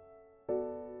grass.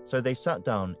 So they sat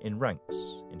down in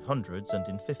ranks, in hundreds and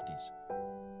in 50s.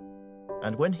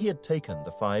 And when he had taken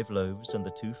the 5 loaves and the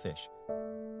 2 fish,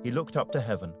 he looked up to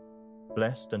heaven,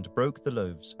 blessed and broke the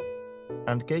loaves,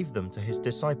 and gave them to his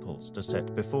disciples to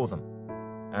set before them,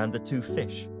 and the 2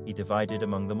 fish he divided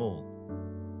among them all.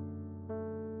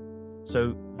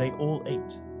 So they all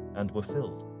ate and were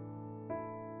filled.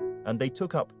 And they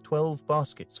took up 12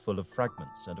 baskets full of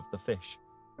fragments and of the fish.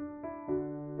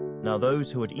 Now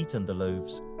those who had eaten the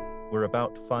loaves were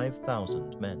about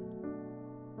 5,000 men.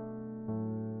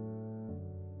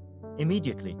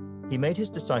 Immediately he made his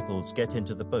disciples get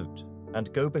into the boat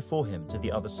and go before him to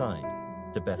the other side,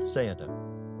 to Bethsaida,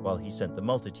 while he sent the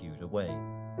multitude away.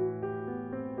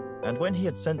 And when he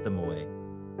had sent them away,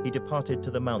 he departed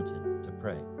to the mountain to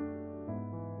pray.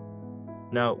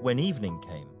 Now when evening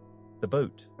came, the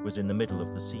boat was in the middle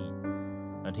of the sea,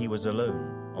 and he was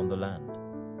alone on the land.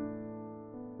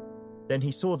 Then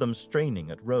he saw them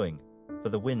straining at rowing, for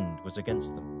the wind was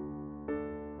against them.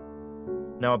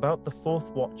 Now about the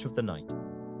 4th watch of the night,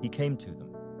 he came to them,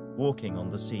 walking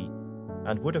on the sea,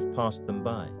 and would have passed them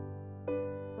by.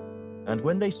 And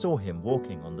when they saw him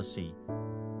walking on the sea,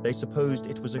 they supposed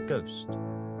it was a ghost,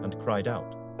 and cried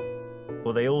out,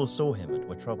 for they all saw him and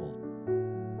were troubled.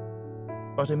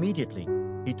 But immediately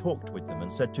he talked with them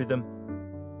and said to them,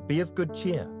 "Be of good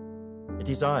cheer. It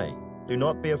is I. Do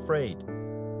not be afraid."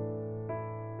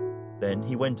 Then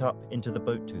he went up into the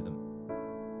boat to them,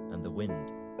 and the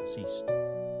wind ceased.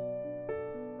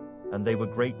 And they were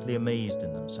greatly amazed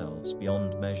in themselves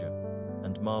beyond measure,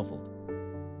 and marveled,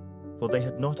 for they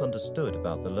had not understood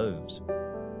about the loaves,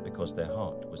 because their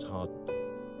heart was hardened.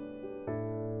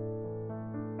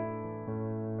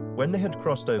 When they had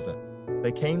crossed over,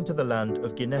 they came to the land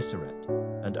of Gennesaret,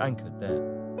 and anchored there.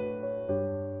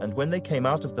 And when they came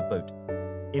out of the boat,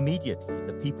 immediately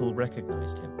the people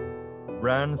recognized him,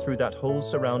 ran through that whole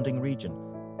surrounding region,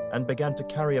 and began to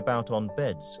carry about on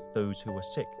beds those who were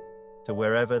sick, to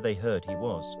wherever they heard he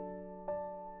was.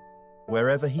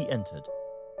 Wherever he entered,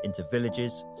 into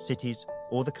villages, cities,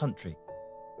 or the country,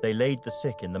 they laid the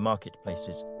sick in the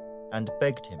marketplaces, and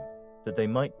begged him that they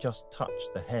might just touch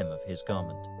the hem of his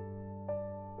garment.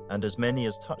 And as many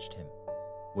as touched him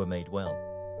were made well.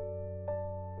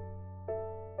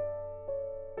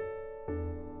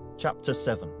 Chapter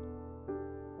 7.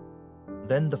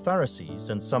 Then the Pharisees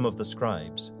and some of the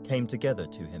scribes came together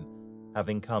to him,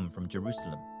 having come from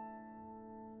Jerusalem.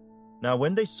 Now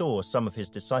when they saw some of his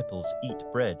disciples eat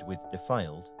bread with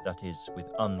defiled, that is,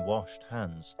 with unwashed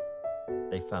hands,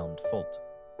 they found fault.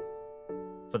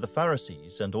 For the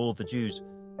Pharisees and all the Jews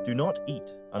do not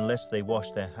eat unless they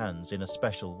wash their hands in a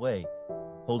special way,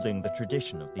 holding the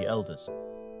tradition of the elders.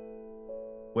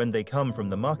 When they come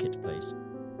from the marketplace,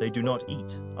 they do not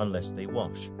eat unless they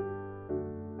wash.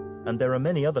 And there are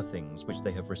many other things which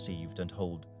they have received and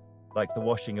hold, like the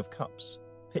washing of cups,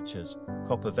 pitchers,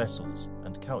 copper vessels,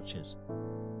 and couches.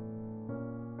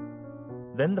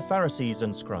 Then the Pharisees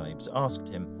and scribes asked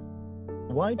him,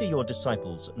 "Why do your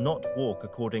disciples not walk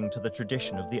according to the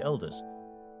tradition of the elders,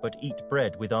 but eat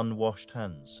bread with unwashed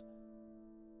hands?"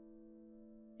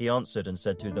 He answered and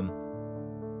said to them,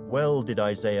 "Well did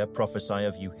Isaiah prophesy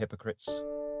of you hypocrites,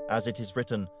 as it is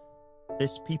written,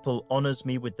 'This people honors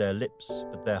me with their lips,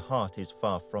 but their heart is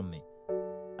far from me.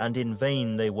 And in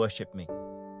vain they worship me,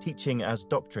 teaching as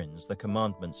doctrines the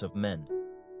commandments of men.'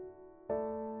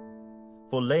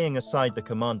 For laying aside the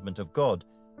commandment of God,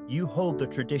 you hold the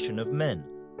tradition of men,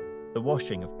 the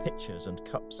washing of pitchers and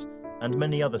cups, and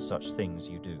many other such things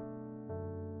you do."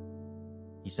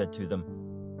 He said to them,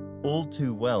 "All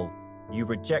too well, you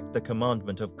reject the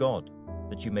commandment of God,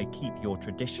 that you may keep your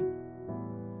tradition.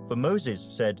 For Moses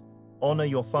said, 'Honor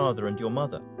your father and your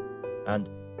mother,' and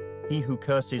 'He who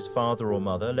curses father or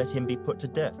mother, let him be put to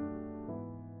death.'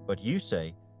 But you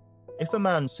say, 'If a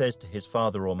man says to his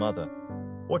father or mother,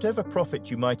 whatever profit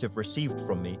you might have received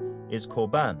from me is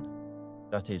korban,'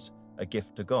 that is, a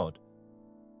gift to God,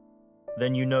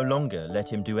 then you no longer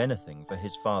let him do anything for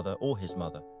his father or his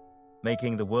mother,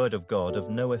 making the word of God of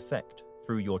no effect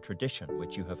through your tradition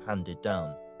which you have handed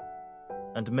down.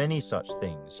 And many such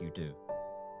things you do."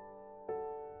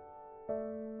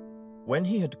 When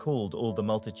he had called all the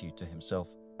multitude to himself,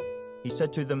 he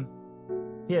said to them,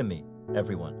 "Hear me,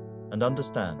 everyone, and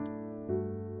understand.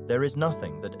 there is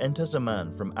nothing that enters a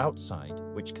man from outside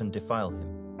which can defile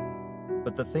him.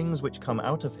 But the things which come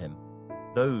out of him,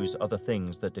 those are the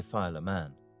things that defile a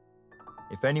man.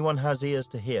 If anyone has ears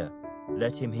to hear,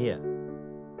 let him hear."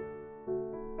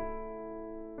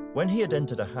 When he had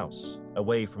entered a house,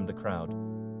 away from the crowd,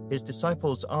 his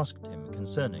disciples asked him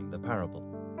concerning the parable.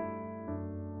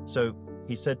 So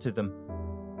he said to them,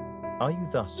 "Are you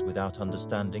thus without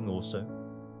understanding also?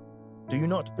 Do you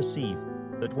not perceive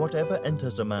that whatever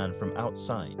enters a man from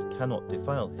outside cannot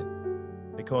defile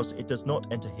him, because it does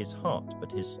not enter his heart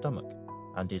but his stomach,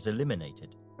 and is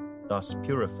eliminated, thus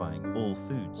purifying all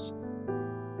foods?"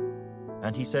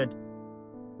 And he said,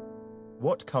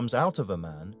 "What comes out of a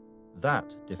man,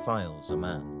 that defiles a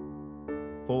man.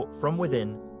 For from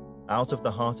within, out of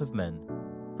the heart of men,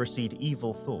 proceed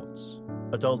evil thoughts,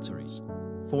 adulteries,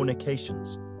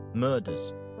 fornications,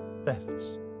 murders,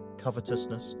 thefts,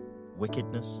 covetousness,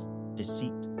 wickedness,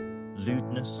 deceit,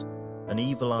 lewdness, an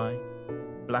evil eye,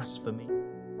 blasphemy,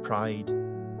 pride,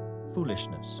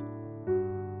 foolishness.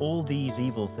 All these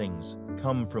evil things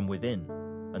come from within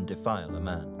and defile a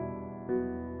man."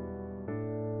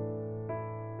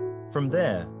 From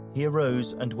there he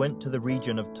arose and went to the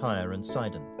region of Tyre and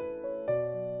Sidon.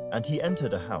 And he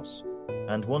entered a house,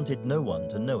 and wanted no one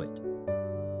to know it,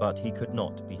 but he could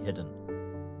not be hidden.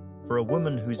 For a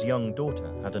woman whose young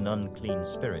daughter had an unclean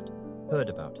spirit heard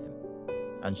about him,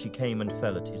 and she came and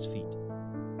fell at his feet.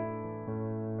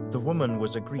 The woman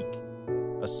was a Greek,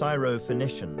 a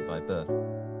Syro-Phoenician by birth,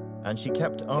 and she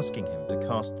kept asking him to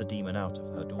cast the demon out of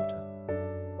her daughter.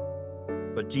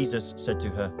 But Jesus said to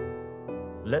her,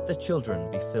 "Let the children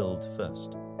be filled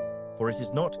first, for it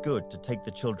is not good to take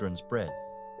the children's bread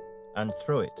and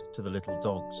throw it to the little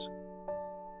dogs."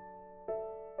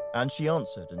 And she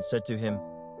answered and said to him,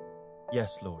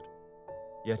 "Yes, Lord,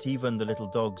 yet even the little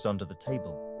dogs under the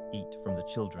table eat from the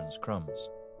children's crumbs."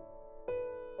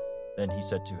 Then he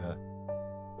said to her,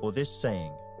 "For this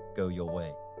saying, go your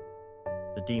way.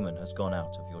 The demon has gone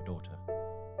out of your daughter."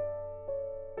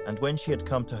 And when she had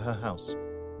come to her house,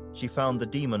 she found the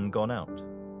demon gone out,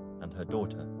 and her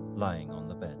daughter lying on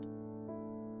the bed.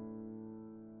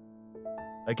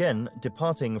 Again,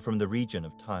 departing from the region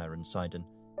of Tyre and Sidon,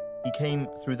 he came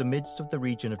through the midst of the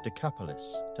region of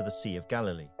Decapolis to the Sea of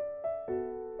Galilee.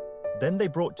 Then they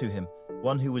brought to him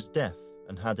one who was deaf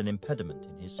and had an impediment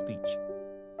in his speech,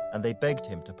 and they begged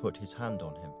him to put his hand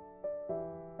on him.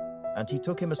 And he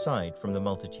took him aside from the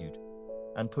multitude,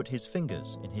 and put his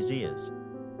fingers in his ears,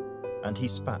 and he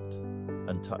spat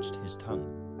and touched his tongue.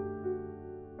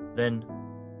 Then,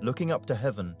 looking up to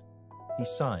heaven, he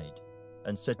sighed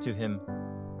and said to him,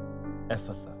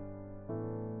 "Ephphatha,"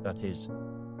 that is,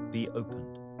 "be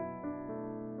opened."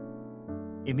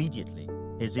 Immediately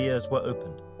his ears were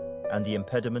opened, and the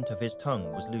impediment of his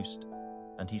tongue was loosed,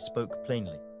 and he spoke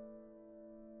plainly.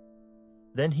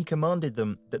 Then he commanded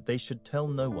them that they should tell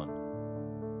no one,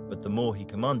 but the more he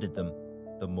commanded them,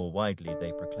 the more widely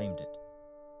they proclaimed it.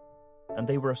 And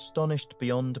they were astonished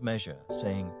beyond measure,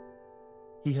 saying,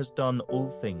 "He has done all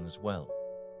things well.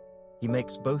 He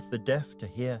makes both the deaf to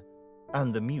hear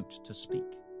and the mute to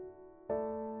speak."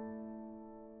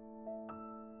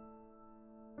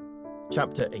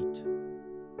 Chapter 8.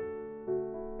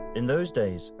 In those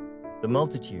days, the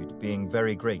multitude being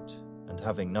very great and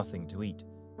having nothing to eat,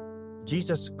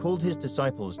 Jesus called his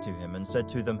disciples to him and said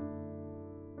to them,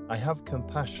 "I have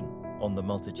compassion on the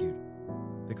multitude,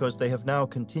 because they have now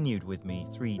continued with me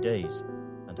 3 days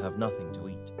and have nothing to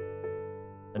eat.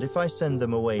 And if I send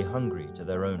them away hungry to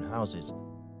their own houses,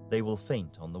 they will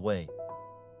faint on the way,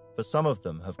 for some of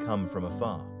them have come from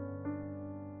afar."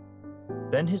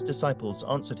 Then his disciples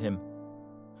answered him,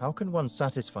 "How can one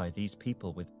satisfy these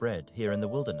people with bread here in the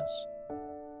wilderness?"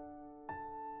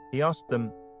 He asked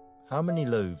them, "How many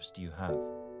loaves do you have?"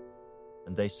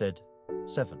 And they said,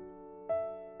 7.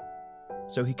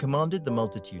 So he commanded the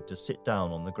multitude to sit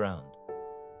down on the ground.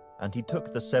 And he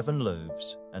took the 7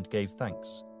 loaves and gave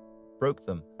thanks, broke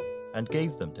them, and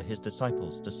gave them to his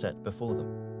disciples to set before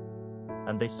them.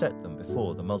 And they set them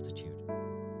before the multitude.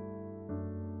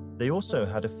 They also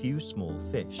had a few small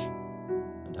fish,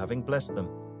 and having blessed them,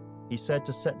 he said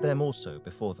to set them also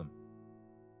before them.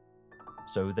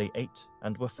 So they ate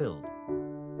and were filled,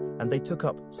 and they took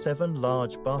up 7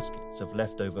 large baskets of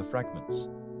leftover fragments.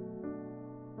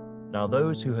 Now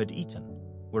those who had eaten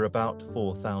were about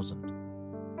 4,000.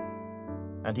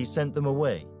 And he sent them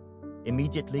away,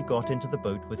 immediately got into the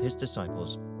boat with his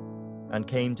disciples, and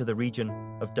came to the region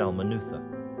of Dalmanutha.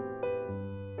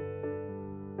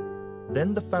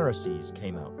 Then the Pharisees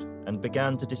came out and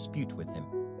began to dispute with him,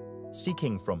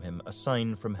 seeking from him a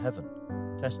sign from heaven,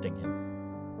 testing him.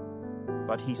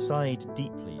 But he sighed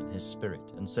deeply in his spirit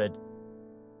and said,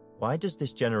 "Why does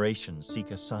this generation seek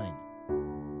a sign?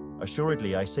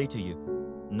 Assuredly, I say to you,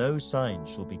 no sign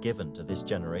shall be given to this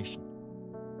generation."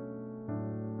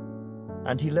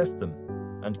 And he left them,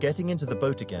 and getting into the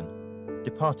boat again,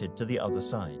 departed to the other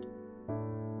side.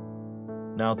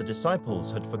 Now the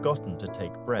disciples had forgotten to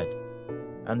take bread,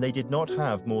 and they did not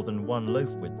have more than one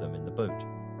loaf with them in the boat.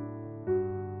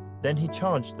 Then he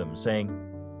charged them, saying,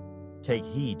 "Take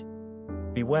heed,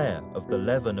 beware of the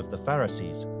leaven of the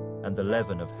Pharisees and the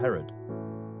leaven of Herod."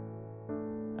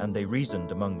 And they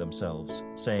reasoned among themselves,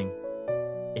 saying,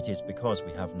 "It is because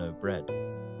we have no bread."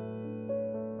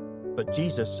 But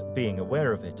Jesus, being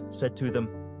aware of it, said to them,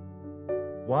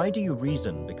 "Why do you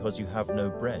reason because you have no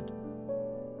bread?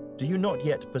 Do you not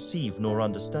yet perceive nor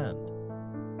understand?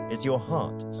 Is your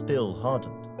heart still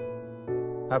hardened?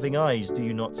 Having eyes do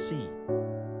you not see?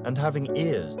 And having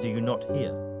ears do you not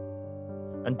hear?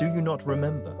 And do you not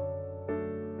remember?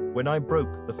 When I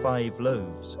broke the 5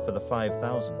 loaves for the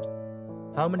 5,000,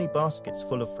 how many baskets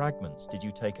full of fragments did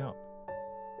you take up?"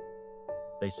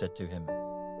 They said to him,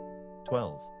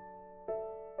 12.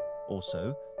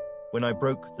 Also, when I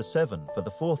broke the 7 for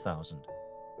the 4,000,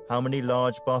 how many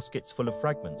large baskets full of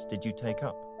fragments did you take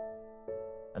up?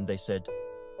 And they said,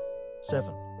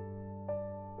 7.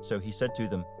 So he said to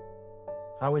them,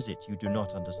 "How is it you do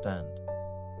not understand?"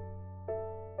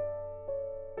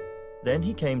 Then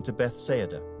he came to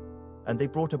Bethsaida, and they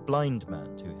brought a blind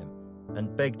man to him,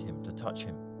 and begged him to touch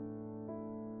him.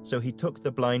 So he took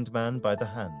the blind man by the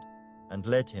hand, and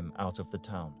led him out of the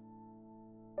town.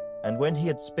 And when he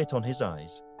had spit on his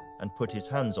eyes, and put his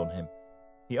hands on him,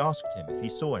 he asked him if he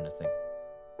saw anything.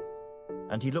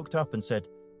 And he looked up and said,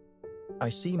 "I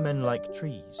see men like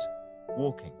trees,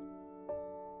 walking."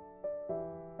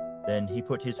 Then he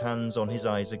put his hands on his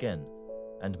eyes again,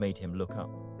 and made him look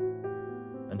up.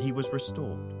 And he was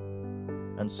restored,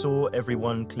 and saw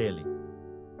everyone clearly.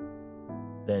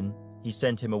 Then he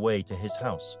sent him away to his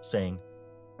house, saying,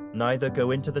 "Neither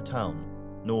go into the town,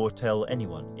 nor tell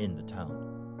anyone in the town."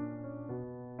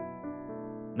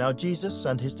 Now Jesus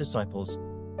and his disciples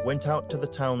went out to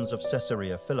the towns of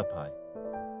Caesarea Philippi.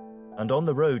 And on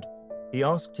the road he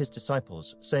asked his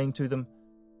disciples, saying to them,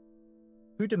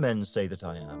 "Who do men say that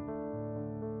I am?"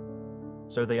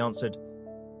 So they answered,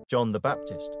 "John the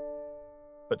Baptist,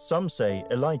 but some say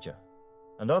Elijah,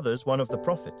 and others one of the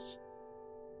prophets."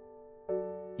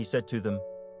 He said to them,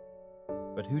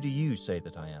 "But who do you say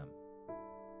that I am?"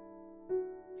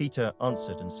 Peter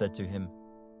answered and said to him,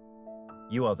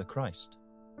 "You are the Christ."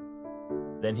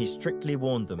 Then he strictly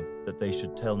warned them that they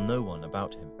should tell no one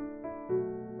about him.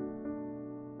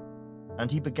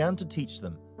 And he began to teach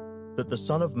them that the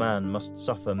Son of Man must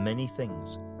suffer many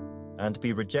things, and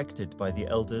be rejected by the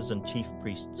elders and chief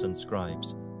priests and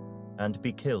scribes, and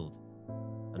be killed,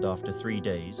 and after 3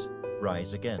 days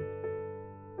rise again.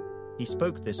 He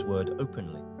spoke this word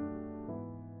openly.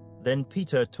 Then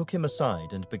Peter took him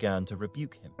aside and began to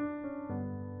rebuke him.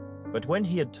 But when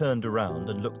he had turned around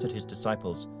and looked at his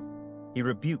disciples, he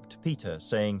rebuked Peter,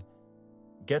 saying,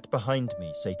 "Get behind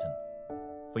me, Satan,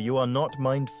 for you are not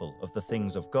mindful of the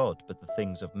things of God, but the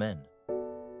things of men."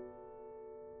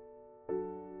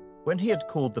 When he had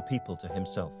called the people to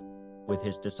himself, with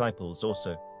his disciples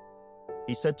also,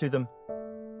 he said to them,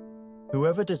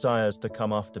 "Whoever desires to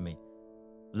come after me,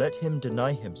 let him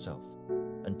deny himself,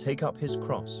 and take up his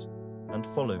cross, and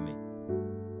follow me.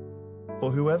 For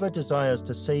whoever desires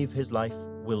to save his life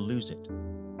will lose it,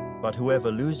 but whoever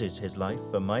loses his life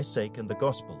for my sake and the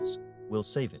gospel's will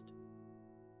save it.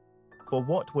 For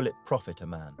what will it profit a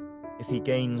man if he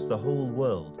gains the whole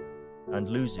world and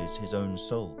loses his own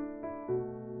soul?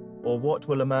 Or what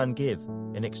will a man give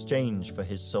in exchange for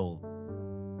his soul?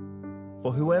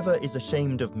 For whoever is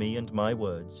ashamed of me and my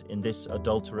words in this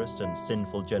adulterous and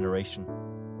sinful generation,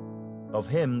 of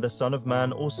him the Son of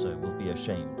Man also will be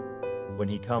ashamed when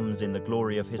he comes in the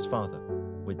glory of his Father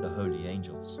with the holy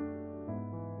angels."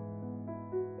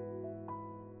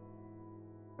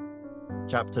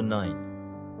 Chapter 9.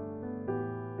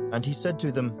 And he said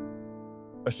to them,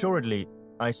 "Assuredly,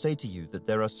 I say to you that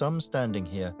there are some standing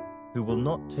here who will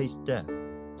not taste death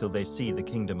till they see the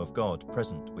kingdom of God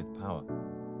present with power."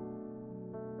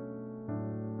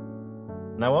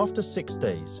 Now after 6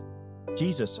 days,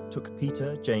 Jesus took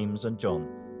Peter, James, and John,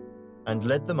 and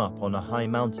led them up on a high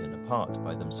mountain apart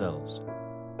by themselves.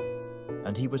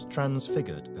 And he was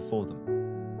transfigured before them.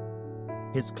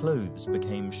 His clothes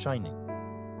became shining,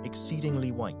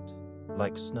 exceedingly white,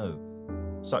 like snow,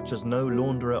 such as no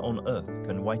launderer on earth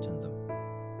can whiten them.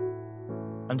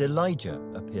 And Elijah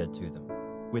appeared to them,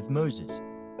 with Moses,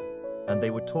 and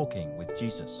they were talking with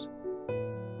Jesus.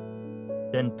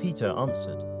 Then Peter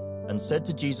answered and said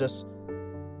to Jesus,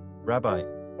 "Rabbi,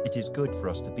 it is good for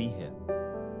us to be here.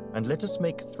 And let us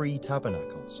make 3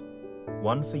 tabernacles,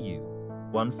 one for you,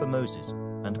 one for Moses,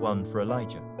 and one for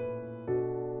Elijah."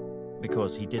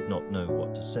 Because he did not know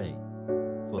what to say,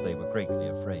 for they were greatly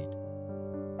afraid.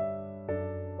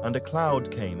 And a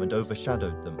cloud came and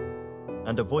overshadowed them,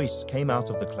 and a voice came out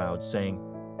of the cloud saying,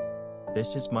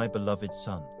 "This is my beloved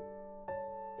Son.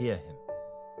 Hear him."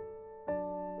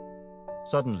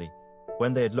 Suddenly,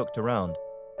 when they had looked around,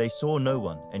 they saw no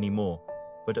one any more,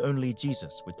 but only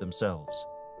Jesus with themselves.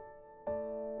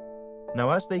 Now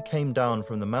as they came down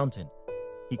from the mountain,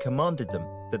 he commanded them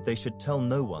that they should tell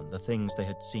no one the things they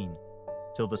had seen,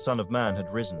 till the Son of Man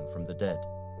had risen from the dead.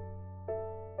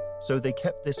 So they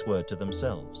kept this word to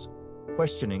themselves,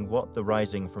 questioning what the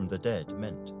rising from the dead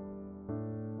meant.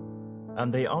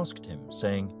 And they asked him,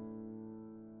 saying,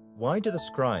 "Why do the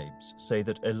scribes say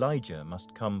that Elijah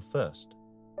must come first?"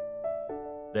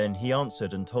 Then he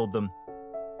answered and told them,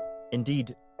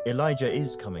 "Indeed, Elijah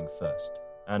is coming first,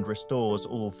 and restores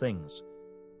all things.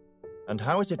 And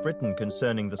how is it written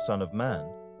concerning the Son of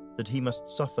Man, that he must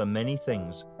suffer many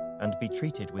things and be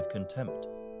treated with contempt?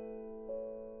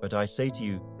 But I say to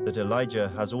you that Elijah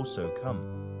has also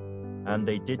come, and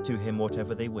they did to him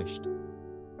whatever they wished,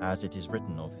 as it is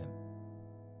written of him."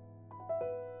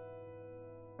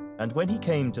 And when he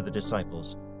came to the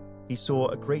disciples, he saw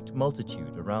a great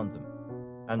multitude around them,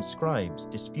 and scribes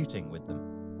disputing with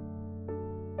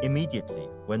them. Immediately,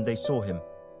 when they saw him,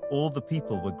 all the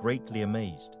people were greatly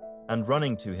amazed, and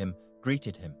running to him,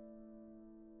 greeted him.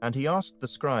 And he asked the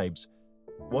scribes,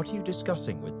 "What are you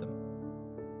discussing with them?"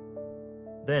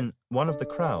 Then one of the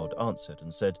crowd answered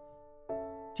and said,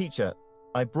 "Teacher,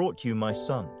 I brought you my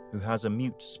son, who has a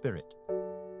mute spirit,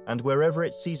 and wherever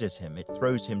it seizes him, it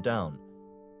throws him down.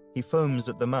 He foams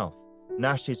at the mouth,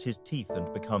 gnashes his teeth,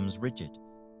 and becomes rigid.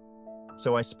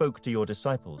 So I spoke to your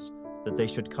disciples that they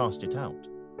should cast it out,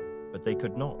 but they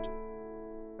could not."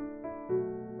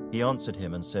 He answered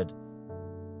him and said,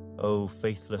 "O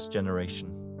faithless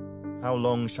generation, how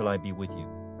long shall I be with you?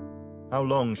 How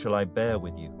long shall I bear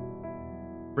with you?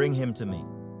 Bring him to me."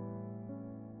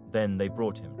 Then they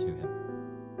brought him to him.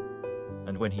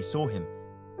 And when he saw him,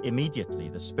 immediately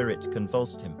the spirit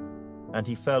convulsed him, and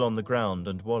he fell on the ground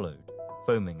and wallowed,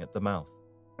 foaming at the mouth.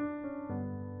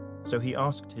 So he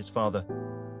asked his father,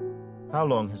 "How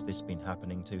long has this been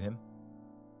happening to him?"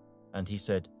 And he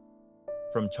said,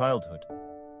 "From childhood,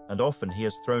 and often he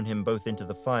has thrown him both into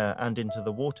the fire and into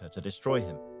the water to destroy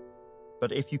him.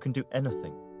 But if you can do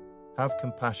anything, have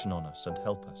compassion on us and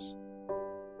help us."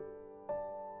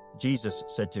 Jesus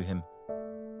said to him,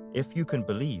 "If you can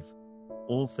believe,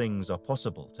 all things are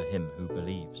possible to him who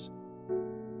believes."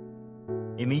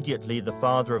 Immediately the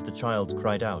father of the child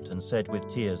cried out and said with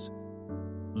tears,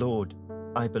 "Lord,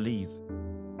 I believe.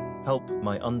 Help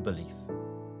my unbelief."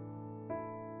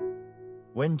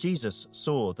 When Jesus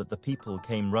saw that the people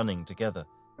came running together,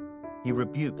 he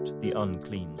rebuked the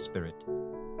unclean spirit,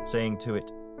 saying to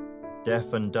it,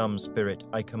 "Deaf and dumb spirit,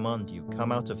 I command you,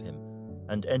 come out of him,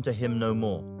 and enter him no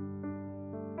more."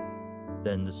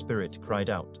 Then the spirit cried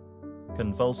out,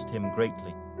 convulsed him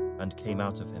greatly, and came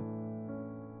out of him.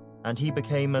 And he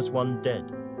became as one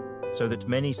dead, so that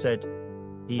many said,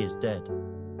 "He is dead."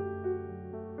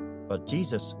 But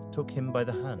Jesus took him by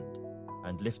the hand,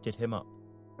 and lifted him up,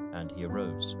 and he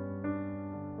arose.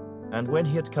 And when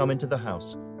he had come into the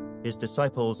house, his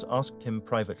disciples asked him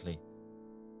privately,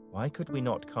 "Why could we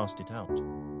not cast it out?"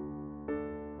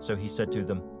 So he said to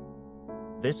them,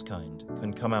 "This kind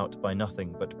can come out by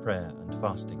nothing but prayer and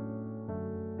fasting."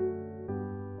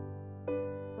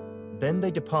 Then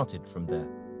they departed from there,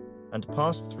 and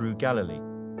passed through Galilee,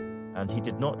 and he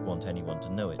did not want anyone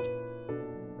to know it.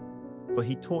 For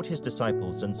he taught his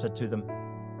disciples and said to them,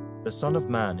 "The Son of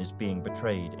Man is being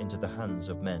betrayed into the hands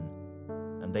of men,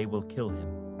 and they will kill him.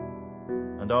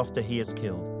 And after he is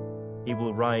killed, he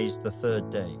will rise the 3rd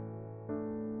day."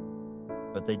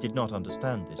 But they did not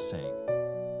understand this saying,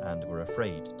 and were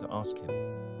afraid to ask him.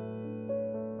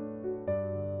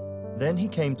 Then he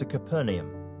came to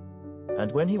Capernaum,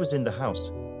 and when he was in the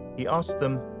house, he asked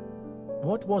them,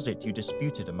 "What was it you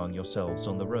disputed among yourselves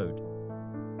on the road?"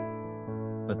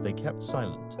 But they kept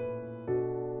silent,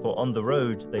 for on the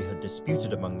road they had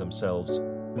disputed among themselves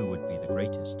who would be the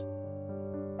greatest.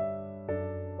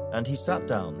 And he sat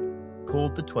down,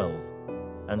 called the 12,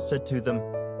 and said to them,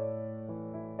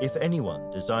 "If anyone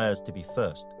desires to be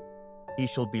first, he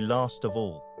shall be last of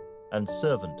all, and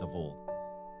servant of all."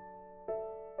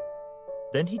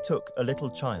 Then he took a little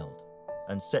child,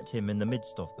 and set him in the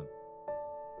midst of them.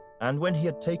 And when he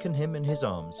had taken him in his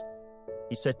arms,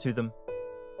 he said to them,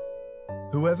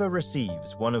 Whoever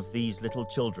receives one of these little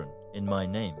children in my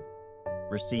name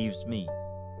receives me,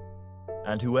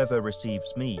 and whoever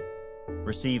receives me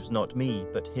receives not me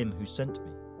but him who sent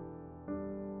me.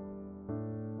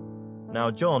 Now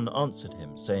John answered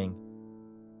him, saying,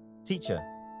 Teacher,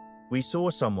 we saw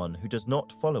someone who does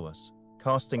not follow us,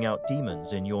 casting out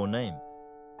demons in your name,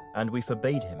 and we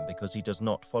forbade him because he does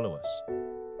not follow us.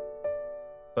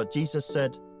 But Jesus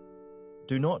said,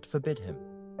 Do not forbid him,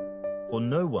 for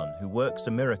no one who works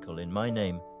a miracle in my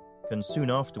name can soon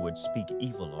afterwards speak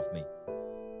evil of me.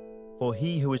 For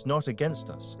he who is not against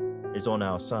us is on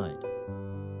our side.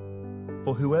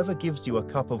 For whoever gives you a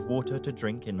cup of water to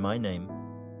drink in my name,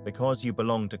 because you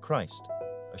belong to Christ,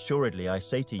 assuredly I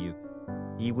say to you,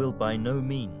 he will by no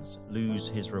means lose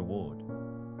his reward.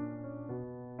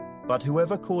 But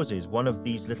whoever causes one of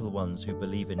these little ones who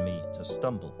believe in me to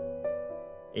stumble,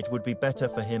 it would be better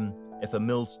for him if a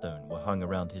millstone were hung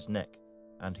around his neck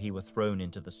and he were thrown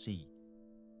into the sea.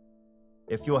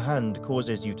 If your hand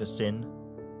causes you to sin,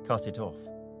 cut it off.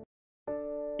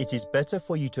 It is better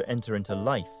for you to enter into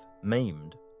life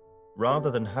maimed,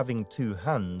 rather than having 2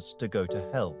 hands to go to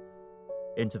hell,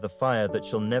 into the fire that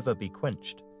shall never be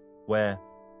quenched, where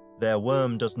their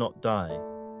worm does not die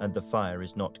and the fire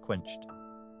is not quenched.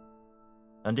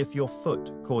 And if your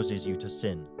foot causes you to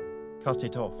sin, cut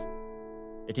it off.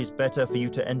 It is better for you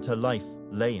to enter life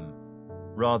lame,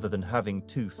 rather than having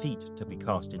 2 feet to be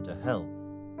cast into hell,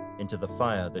 into the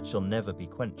fire that shall never be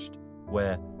quenched,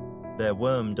 where their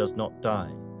worm does not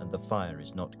die and the fire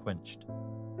is not quenched.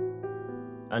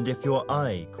 And if your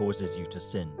eye causes you to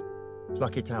sin,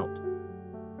 pluck it out.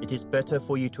 It is better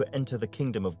for you to enter the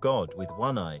kingdom of God with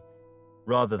 1 eye,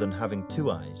 rather than having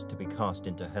 2 eyes to be cast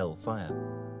into hell fire,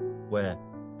 where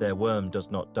their worm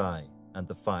does not die and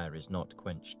the fire is not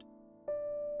quenched.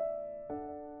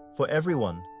 For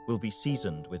everyone will be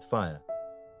seasoned with fire,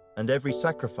 and every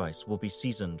sacrifice will be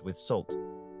seasoned with salt.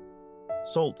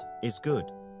 Salt is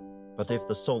good, but if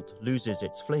the salt loses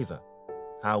its flavor,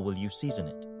 how will you season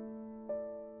it?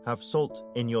 Have salt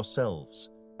in yourselves,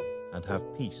 and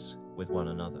have peace with one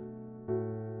another.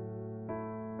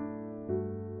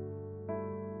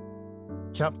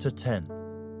 Chapter 10.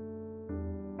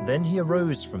 Then he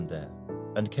arose from there,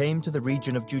 and came to the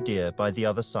region of Judea by the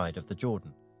other side of the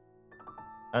Jordan.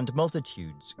 And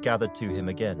multitudes gathered to him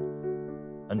again,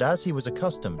 and as he was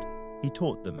accustomed, he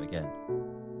taught them again.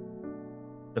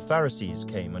 The Pharisees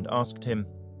came and asked him,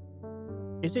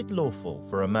 Is it lawful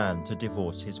for a man to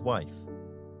divorce his wife?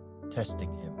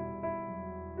 Testing him.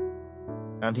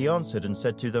 And he answered and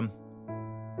said to them,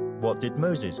 What did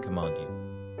Moses command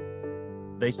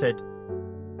you? They said,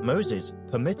 Moses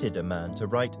permitted a man to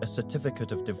write a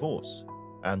certificate of divorce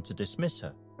and to dismiss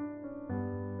her.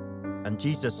 And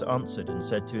Jesus answered and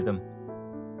said to them,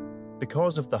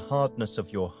 Because of the hardness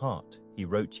of your heart, he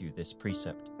wrote you this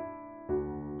precept.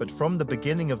 But from the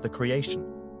beginning of the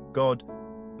creation, God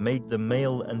made them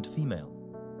male and female.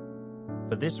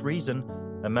 For this reason,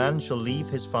 a man shall leave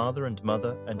his father and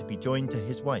mother and be joined to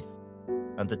his wife,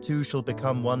 and the 2 shall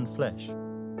become 1 flesh.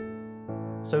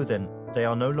 So then, they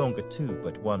are no longer 2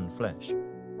 but 1 flesh.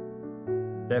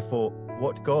 Therefore,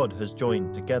 what God has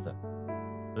joined together,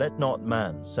 let not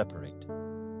man separate.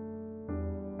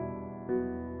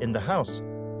 In the house,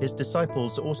 his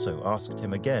disciples also asked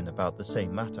him again about the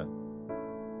same matter.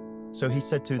 So he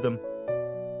said to them,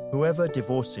 Whoever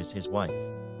divorces his wife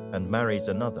and marries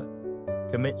another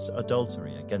commits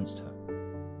adultery against her.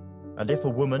 And if a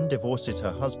woman divorces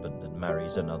her husband and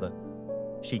marries another,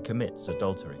 she commits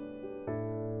adultery.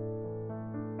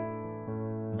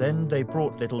 Then they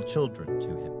brought little children to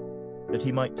him, that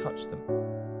he might touch them.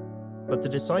 But the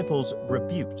disciples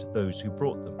rebuked those who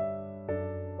brought them.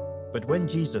 But when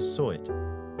Jesus saw it,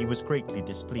 he was greatly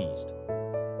displeased,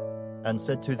 and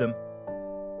said to them,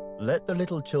 Let the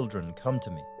little children come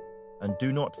to me, and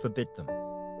do not forbid them,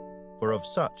 for of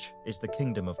such is the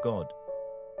kingdom of God.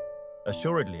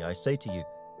 Assuredly, I say to you,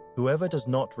 whoever does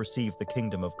not receive the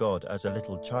kingdom of God as a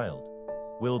little child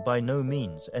will by no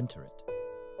means enter it.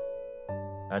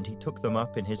 And he took them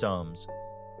up in his arms,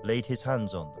 laid his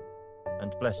hands on them,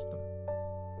 and blessed them.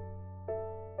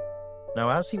 Now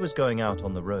as he was going out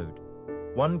on the road,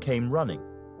 one came running,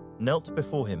 knelt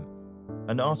before him,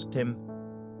 and asked him,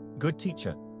 Good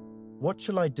teacher, what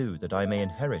shall I do that I may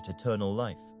inherit eternal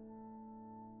life?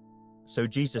 So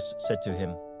Jesus said to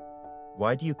him,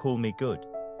 Why do you call me good?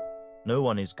 No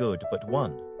one is good but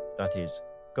one, that is,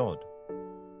 God.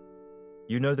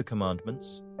 You know the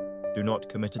commandments. Do not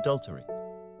commit adultery.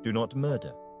 Do not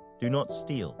murder. Do not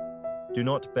steal. Do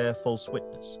not bear false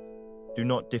witness. Do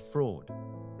not defraud.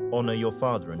 Honor your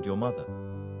father and your mother.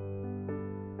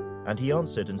 And he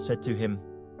answered and said to him,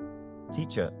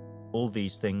 "Teacher, all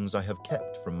these things I have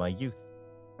kept from my youth."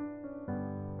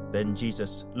 Then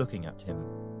Jesus, looking at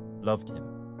him, loved him,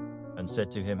 and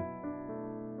said to him,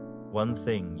 "One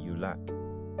thing you lack.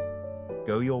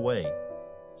 Go your way,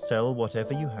 sell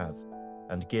whatever you have,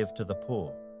 and give to the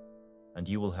poor, and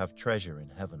you will have treasure in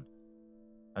heaven.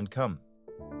 And come,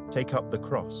 take up the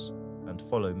cross, and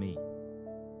follow me."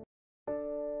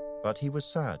 But he was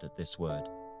sad at this word,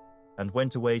 and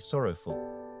went away sorrowful,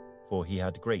 for he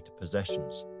had great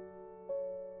possessions.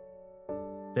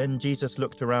 Then Jesus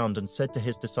looked around and said to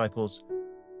his disciples,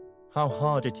 "How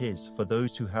hard it is for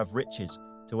those who have riches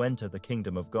to enter the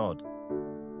kingdom of God."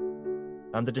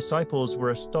 And the disciples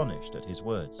were astonished at his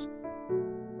words.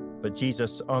 But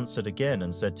Jesus answered again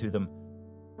and said to them,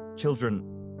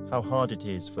 "Children, how hard it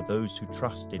is for those who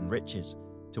trust in riches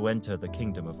to enter the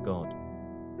kingdom of God.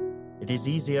 It is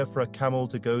easier for a camel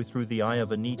to go through the eye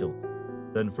of a needle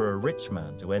than for a rich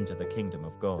man to enter the kingdom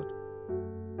of God."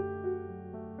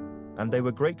 And they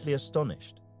were greatly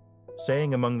astonished,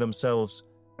 saying among themselves,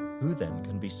 "Who then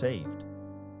can be saved?"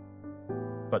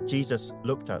 But Jesus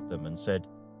looked at them and said,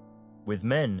 "With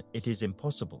men it is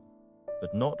impossible,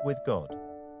 but not with God,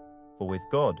 for with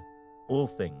God all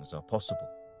things are possible."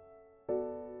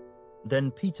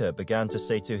 Then Peter began to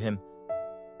say to him,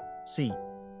 "See,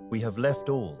 we have left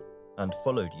all and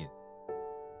followed you."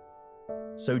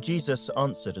 So Jesus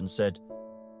answered and said,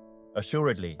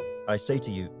 "Assuredly, I say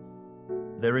to you,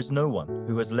 there is no one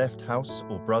who has left house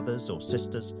or brothers or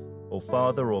sisters or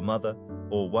father or mother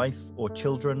or wife or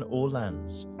children or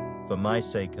lands for my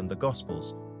sake and the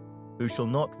gospel's, who shall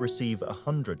not receive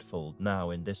 100-fold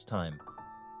now in this time,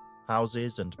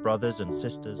 houses and brothers and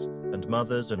sisters and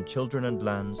mothers and children and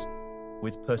lands,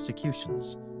 with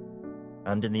persecutions,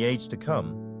 and in the age to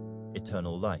come,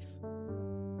 eternal life.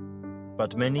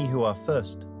 But many who are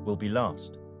first will be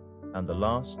last, and the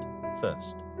last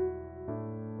first."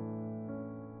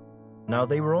 Now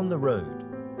they were on the road,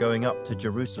 going up to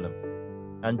Jerusalem,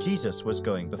 and Jesus was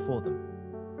going before them,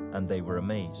 and they were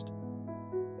amazed.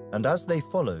 And as they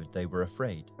followed, they were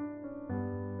afraid.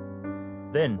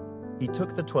 Then he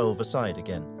took the 12 aside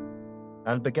again,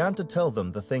 and began to tell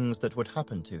them the things that would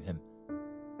happen to him.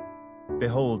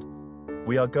 "Behold,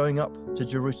 we are going up to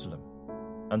Jerusalem,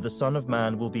 and the Son of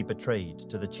Man will be betrayed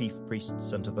to the chief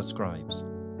priests and to the scribes,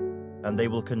 and they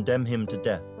will condemn him to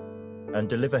death, and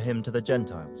deliver him to the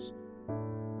Gentiles.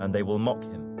 And they will mock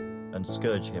him, and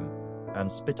scourge him,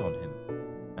 and spit on him,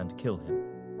 and kill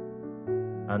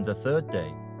him. And the third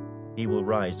day he will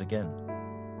rise again."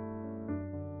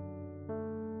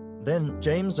 Then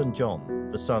James and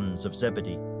John, the sons of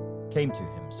Zebedee, came to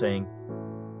him, saying,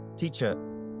 "Teacher,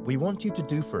 we want you to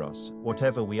do for us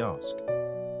whatever we ask."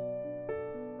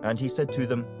 And he said to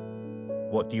them,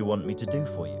 "What do you want me to do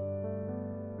for you?"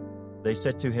 They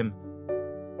said to him,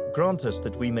 "Grant us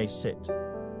that we may sit,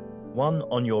 one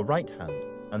on your right hand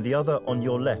and the other on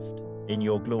your left, in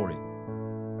your glory."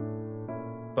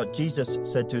 But Jesus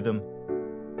said to them,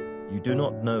 "You do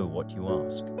not know what you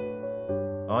ask.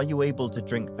 Are you able to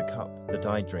drink the cup that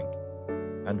I drink,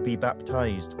 and be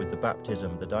baptized with the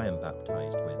baptism that I am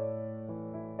baptized with?"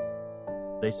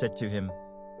 They said to him,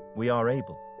 "We are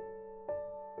able."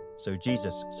 So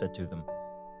Jesus said to them,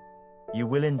 "You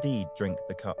will indeed drink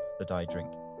the cup that I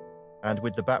drink, and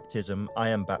with the baptism I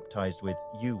am baptized with,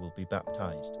 you will be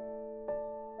baptized.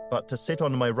 But to sit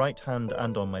on my right hand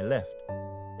and on my left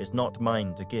is not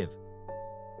mine to give,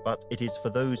 but it is for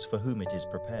those for whom it is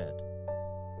prepared."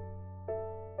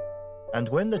 And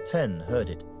when the 10 heard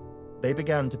it, they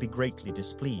began to be greatly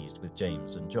displeased with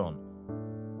James and John.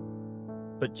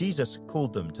 But Jesus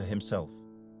called them to himself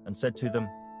and said to them,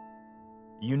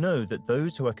 "You know that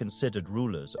those who are considered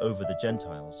rulers over the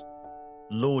Gentiles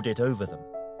lord it over them,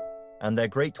 and their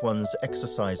great ones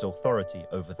exercise authority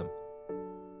over them.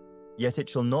 Yet it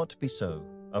shall not be so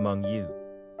among you.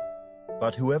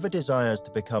 But whoever desires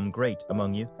to become great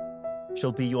among you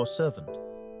shall be your servant,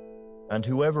 and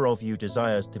whoever of you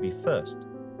desires to be first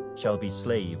shall be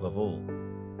slave of all.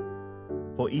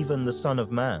 For even the Son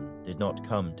of Man did not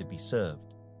come to be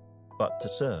served, but to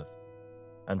serve,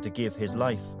 and to give his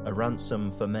life a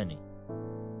ransom for many."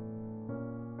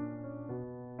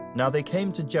 Now they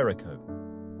came to Jericho.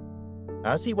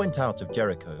 As he went out of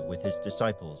Jericho with his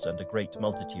disciples and a great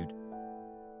multitude,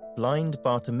 blind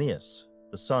Bartimaeus,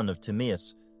 the son of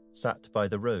Timaeus, sat by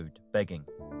the road begging.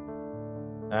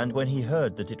 And when he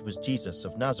heard that it was Jesus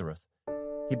of Nazareth,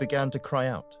 he began to cry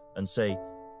out and say,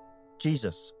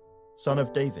 "Jesus, Son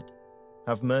of David,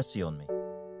 have mercy on me."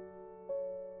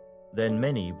 Then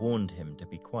many warned him to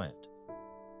be quiet,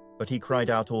 but he cried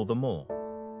out all the more,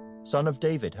 "Son of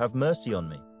David, have mercy on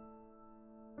me."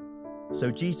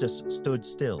 So Jesus stood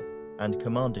still and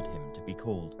commanded him to be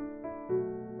called.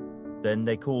 Then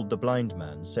they called the blind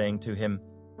man, saying to him,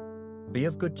 "Be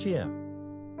of good cheer.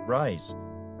 Rise,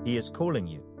 he is calling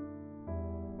you."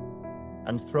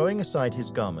 And throwing aside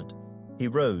his garment, he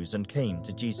rose and came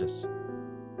to Jesus.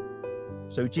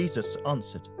 So Jesus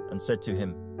answered and said to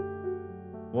him,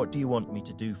 "What do you want me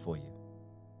to do for you?"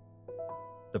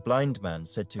 The blind man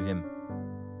said to him,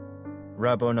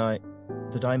 "Rabboni,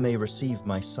 that I may receive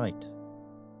my sight."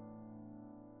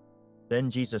 Then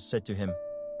Jesus said to him,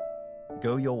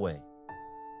 "Go your way.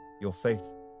 Your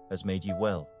faith has made you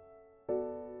well."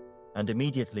 And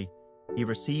immediately he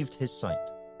received his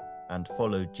sight and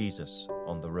followed Jesus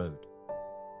on the road.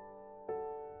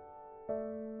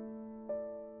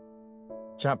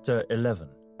 Chapter 11.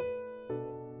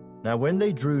 Now when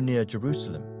they drew near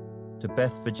Jerusalem, to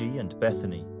Bethphage and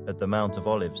Bethany at the Mount of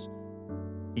Olives,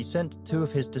 he sent 2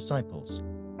 of his disciples,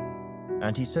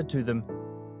 and he said to them,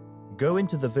 "Go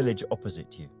into the village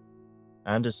opposite you,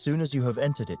 and as soon as you have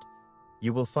entered it,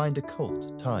 you will find a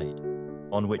colt tied,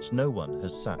 on which no one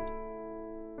has sat.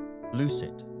 Loose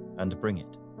it and bring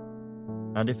it.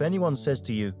 And if anyone says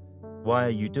to you, 'Why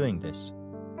are you doing this?'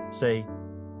 say,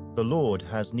 'The Lord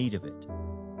has need of it,'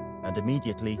 and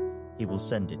immediately he will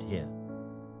send it here."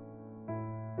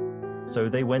 So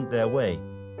they went their way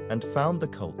and found the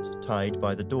colt tied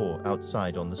by the door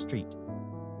outside on the street,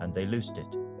 and they loosed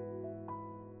it.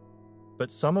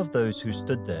 But some of those who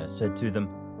stood there said to them,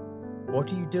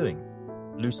 "What are you doing,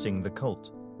 loosing the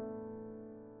colt?"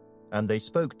 And they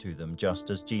spoke to them just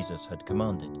as Jesus had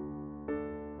commanded.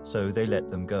 So they let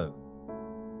them go.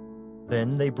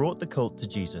 Then they brought the colt to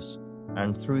Jesus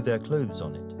and threw their clothes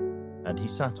on it, and he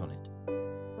sat on it.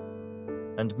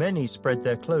 And many spread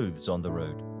their clothes on the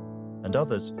road, and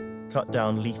others cut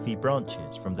down leafy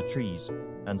branches from the trees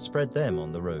and spread them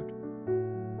on the road.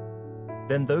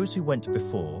 Then those who went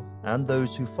before and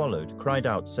those who followed cried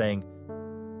out, saying,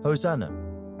 "Hosanna!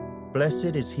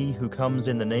 Blessed is he who comes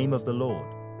in the name of the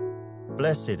Lord.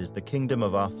 Blessed is the kingdom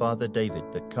of our father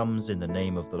David that comes in the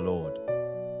name of the Lord.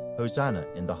 Hosanna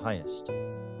in the highest."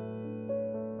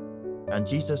 And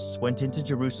Jesus went into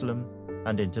Jerusalem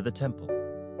and into the temple.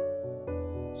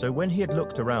 So when he had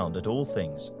looked around at all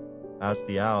things, as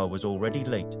the hour was already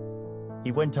late,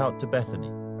 he went out to Bethany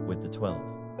with the 12.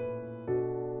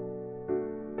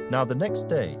 Now the next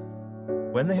day,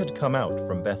 when they had come out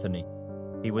from Bethany,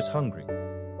 he was hungry.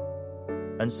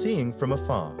 And seeing from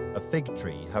afar a fig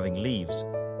tree having leaves,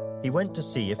 he went to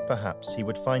see if perhaps he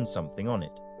would find something on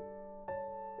it.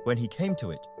 When he came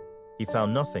to it, he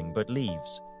found nothing but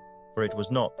leaves, for it was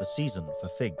not the season for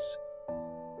figs.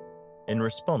 In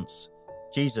response,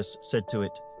 Jesus said to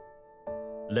it,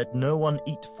 "Let no one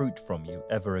eat fruit from you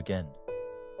ever again."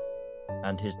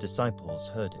 And his disciples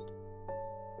heard it.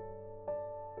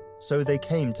 So they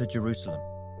came to Jerusalem.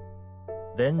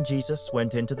 Then Jesus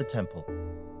went into the temple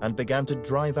and began to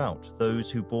drive out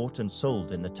those who bought and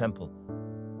sold in the temple,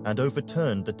 and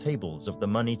overturned the tables of the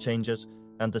money changers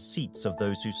and the seats of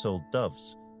those who sold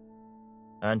doves.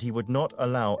 And he would not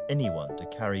allow anyone to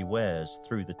carry wares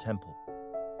through the temple.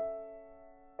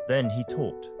 Then he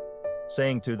taught,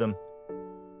 saying to them,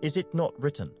 "Is it not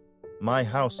written, 'My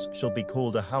house shall be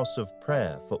called a house of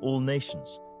prayer for all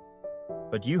nations'?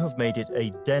 But you have made it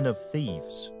a den of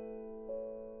thieves."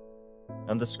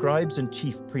 And the scribes and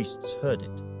chief priests heard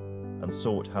it, and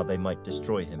sought how they might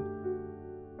destroy him.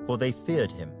 For they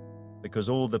feared him, because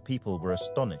all the people were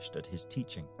astonished at his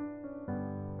teaching.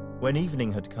 When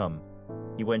evening had come,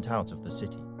 he went out of the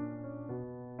city.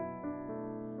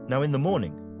 Now in the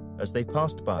morning, as they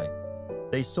passed by,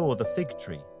 they saw the fig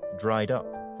tree dried up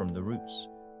from the roots.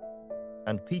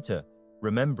 And Peter,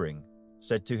 remembering,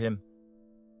 said to him,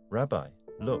 "Rabbi,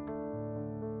 look,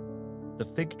 the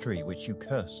fig tree which you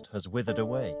cursed has withered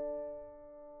away."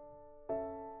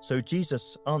 So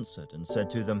Jesus answered and said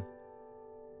to them,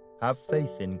 "Have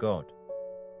faith in God.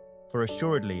 For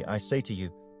assuredly I say to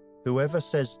you, whoever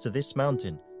says to this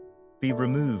mountain, 'Be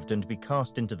removed and be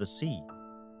cast into the sea,'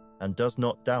 and does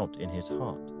not doubt in his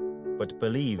heart, but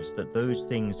believes that those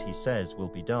things he says will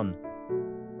be done,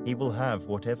 he will have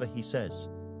whatever he says.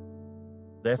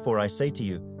 Therefore I say to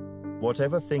you,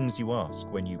 whatever things you ask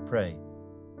when you pray,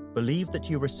 believe that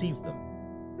you receive them,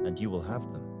 and you will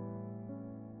have them.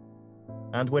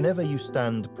 And whenever you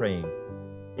stand praying,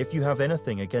 if you have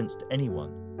anything against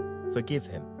anyone, forgive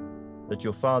him, that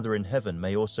your Father in heaven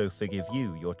may also forgive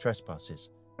you your trespasses.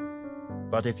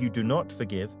 But if you do not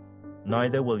forgive,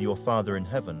 neither will your Father in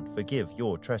heaven forgive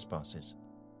your trespasses."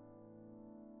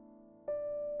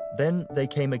 Then they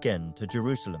came again to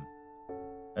Jerusalem,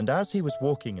 and as he was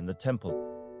walking in the temple,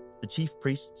 the chief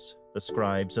priests, the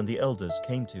scribes, and the elders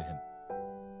came to him.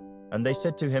 And they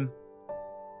said to him,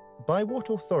 "By what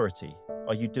authority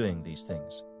are you doing these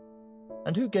things?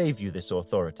 And who gave you this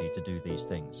authority to do these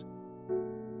things?"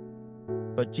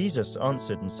 But Jesus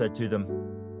answered and said to them,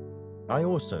 "I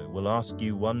also will ask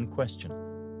you one question.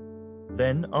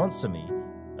 Then answer me,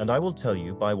 and I will tell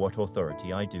you by what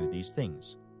authority I do these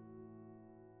things.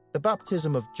 The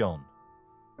baptism of John,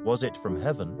 was it from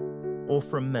heaven or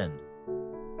from men?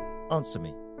 Answer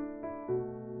me."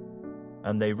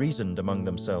 And they reasoned among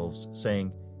themselves,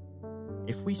 saying,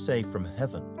 "If we say from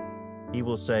heaven, he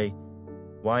will say,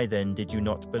 'Why then did you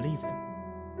not believe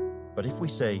him?' But if we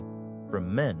say,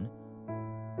 'From men,'"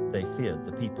 they feared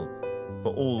the people,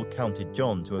 for all counted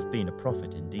John to have been a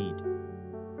prophet indeed.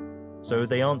 So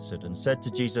they answered and said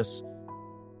to Jesus,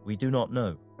 "We do not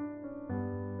know."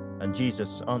 And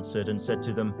Jesus answered and said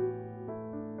to them,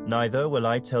 "Neither will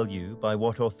I tell you by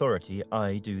what authority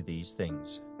I do these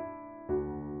things."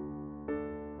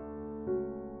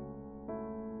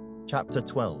 Chapter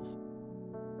 12.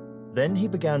 Then he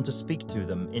began to speak to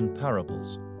them in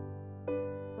parables.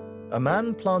 "A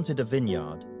man planted a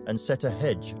vineyard and set a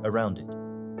hedge around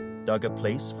it, dug a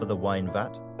place for the wine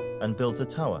vat, and built a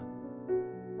tower.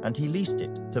 And he leased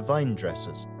it to vine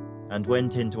dressers, and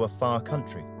went into a far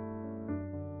country.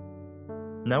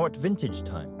 Now at vintage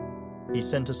time, he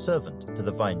sent a servant to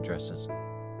the vine dressers,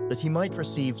 that he might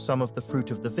receive some of the fruit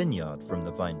of the vineyard from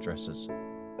the vine dressers.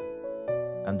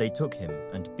 And they took him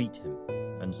and beat him,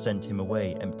 and sent him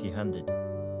away empty-handed.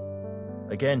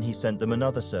 Again he sent them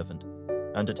another servant,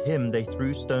 and at him they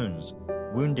threw stones,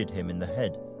 wounded him in the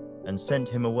head, and sent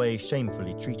him away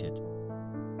shamefully treated.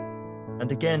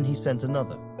 And again he sent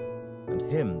another, and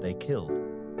him they killed.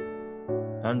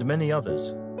 And many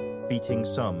others, beating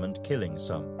some and killing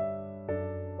some.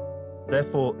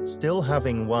 Therefore, still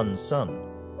having one son,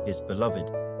 his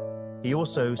beloved, he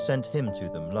also sent him to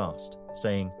them last,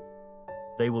 saying,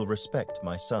 'They will respect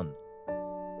my son.'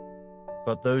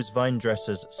 But those vine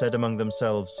dressers said among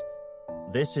themselves,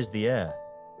 'This is the heir.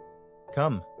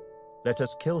 Come, let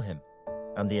us kill him,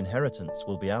 and the inheritance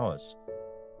will be ours.'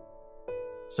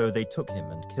 So they took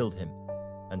him and killed him,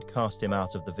 and cast him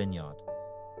out of the vineyard.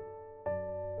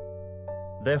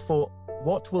 Therefore,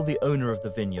 what will the owner of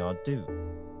the vineyard do?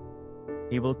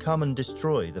 He will come and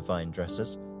destroy the vine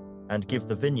dressers, and give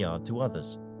the vineyard to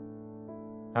others.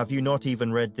 Have you not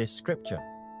even read this scripture?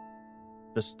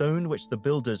 The stone which the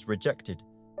builders rejected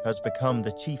has become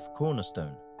the chief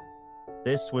cornerstone.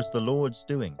 This was the Lord's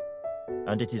doing,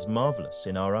 and it is marvelous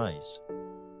in our eyes."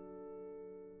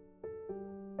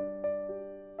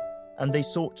 And they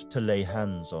sought to lay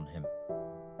hands on him,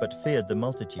 but feared the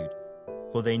multitude,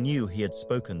 for they knew he had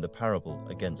spoken the parable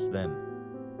against them.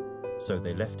 So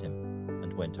they left him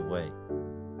and went away.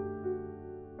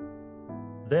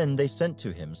 Then they sent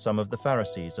to him some of the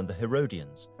Pharisees and the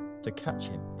Herodians to catch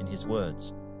him in his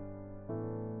words.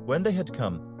 When they had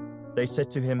come, they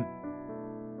said to him,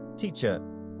 "Teacher,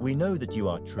 we know that you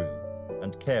are true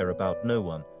and care about no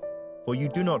one, for you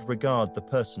do not regard the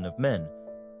person of men,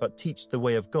 but teach the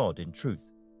way of God in truth.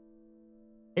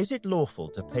 Is it lawful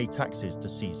to pay taxes to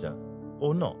Caesar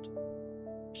or not?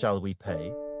 Shall we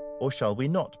pay or shall we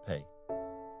not pay?"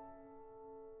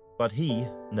 But he,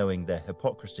 knowing their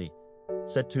hypocrisy,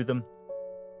 said to them,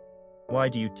 "Why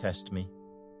do you test me?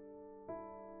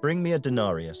 Bring me a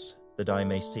denarius, that I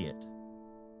may see it."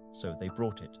 So they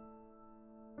brought it.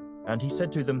 And he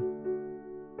said to them,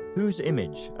 "Whose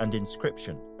image and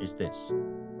inscription is this?"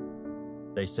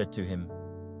 They said to him,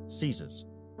 "Caesar's."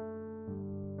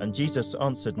 And Jesus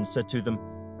answered and said to them,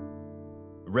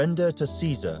 "Render to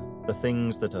Caesar the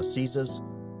things that are Caesar's,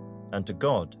 and to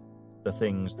God the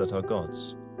things that are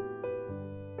God's."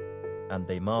 And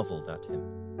they marveled at him.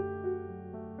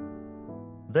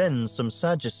 Then some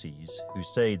Sadducees, who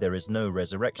say there is no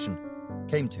resurrection,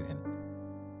 came to him.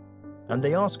 And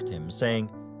they asked him, saying,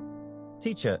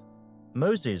 "Teacher,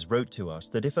 Moses wrote to us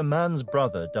that if a man's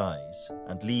brother dies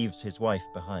and leaves his wife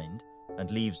behind, and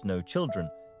leaves no children,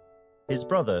 his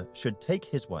brother should take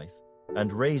his wife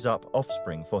and raise up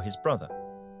offspring for his brother.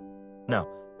 Now,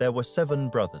 there were 7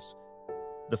 brothers.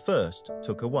 The first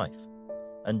took a wife,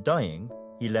 and dying,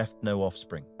 he left no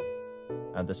offspring.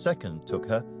 And the second took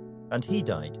her, and he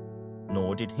died,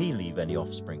 nor did he leave any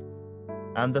offspring.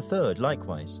 And the third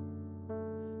likewise.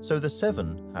 So the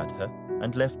 7 had her,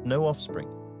 and left no offspring.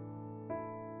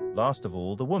 Last of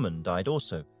all, the woman died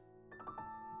also.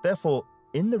 Therefore,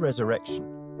 in the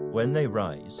resurrection, when they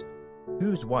rise,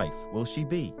 whose wife will she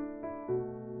be?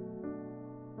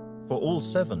 For all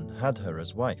 7 had her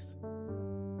as wife."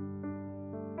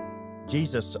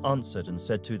 Jesus answered and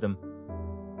said to them,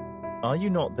 "Are you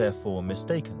not therefore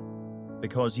mistaken,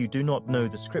 because you do not know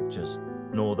the Scriptures,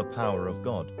 nor the power of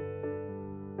God?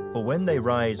 For when they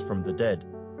rise from the dead,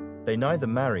 they neither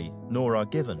marry nor are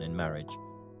given in marriage,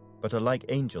 but are like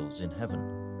angels in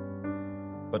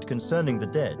heaven. But concerning the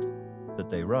dead, that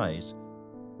they rise,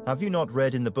 have you not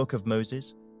read in the book of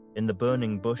Moses, in the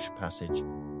burning bush passage,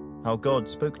 how God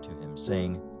spoke to him,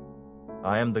 saying,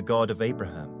 I am the God of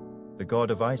Abraham, the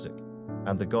God of Isaac,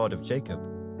 and the God of Jacob?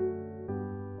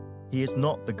 He is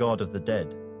not the God of the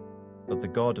dead, but the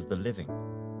God of the living.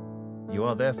 You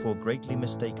are therefore greatly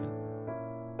mistaken.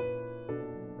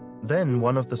 Then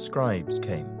one of the scribes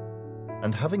came,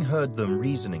 and having heard them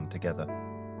reasoning together,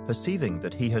 perceiving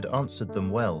that he had answered them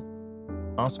well,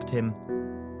 asked him,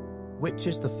 Which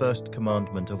is the first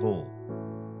commandment of all?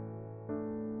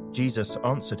 Jesus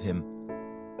answered him,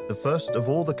 The first of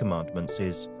all the commandments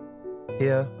is,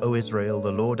 Hear, O Israel,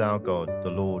 the Lord our God,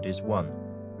 the Lord is one.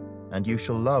 And you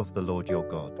shall love the Lord your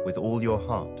God with all your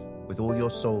heart, with all your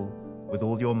soul, with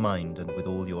all your mind, and with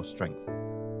all your strength.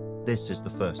 This is the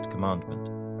first commandment.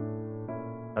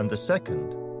 And the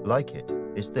second, like it,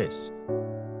 is this: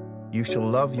 You shall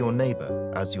love your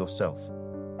neighbor as yourself.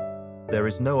 There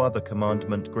is no other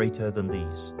commandment greater than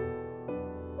these.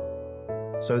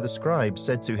 So the scribe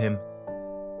said to him,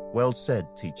 Well said,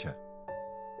 teacher.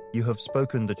 You have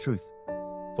spoken the truth,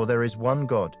 for there is one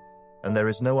God, and there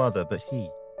is no other but He.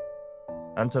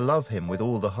 And to love Him with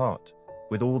all the heart,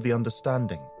 with all the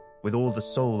understanding, with all the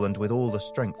soul, and with all the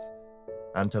strength,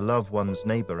 and to love one's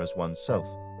neighbor as oneself,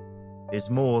 is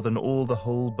more than all the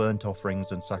whole burnt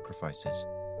offerings and sacrifices.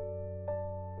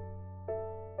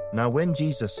 Now when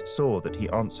Jesus saw that he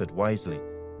answered wisely,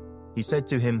 he said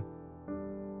to him,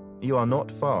 You are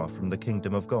not far from the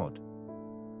kingdom of God.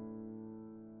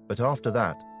 But after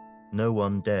that, no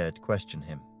one dared question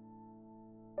him.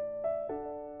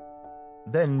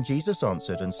 Then Jesus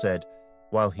answered and said,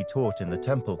 while he taught in the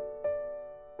temple,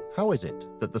 How is it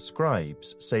that the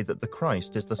scribes say that the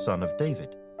Christ is the son of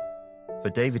David? For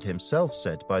David himself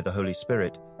said by the Holy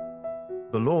Spirit,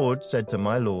 The Lord said to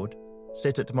my Lord,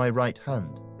 Sit at my right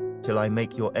hand, till I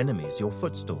make your enemies your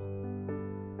footstool.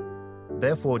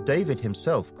 Therefore David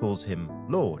himself calls him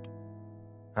Lord.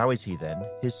 How is he then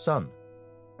his son?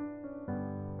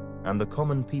 And the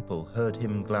common people heard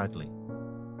him gladly.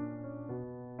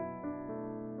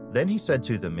 Then he said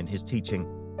to them in his teaching,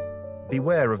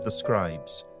 Beware of the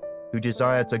scribes, who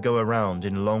desire to go around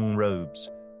in long robes,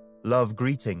 love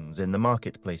greetings in the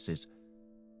marketplaces,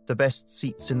 the best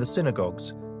seats in the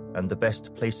synagogues, and the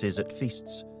best places at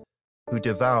feasts, who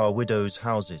devour widows'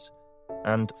 houses,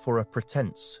 and for a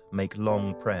pretense make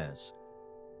long prayers.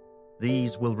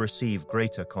 These will receive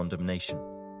greater condemnation.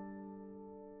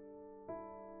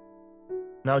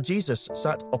 Now Jesus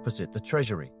sat opposite the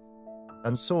treasury,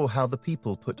 and saw how the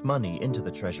people put money into the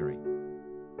treasury,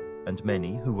 and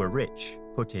many who were rich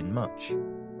put in much.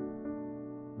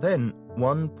 Then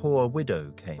one poor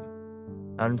widow came,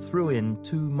 and threw in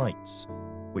 2 mites,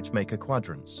 which make a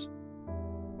quadrans.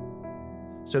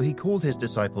 So he called his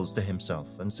disciples to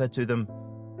himself, and said to them,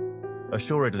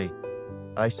 Assuredly,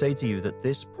 I say to you that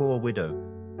this poor widow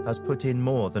has put in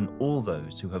more than all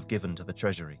those who have given to the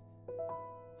treasury.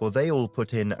 For they all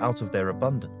put in out of their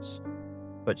abundance,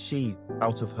 but she,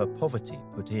 out of her poverty,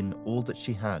 put in all that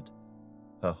she had,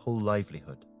 her whole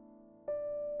livelihood.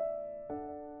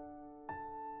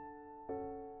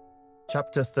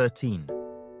 Chapter 13.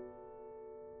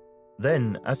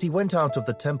 Then, as he went out of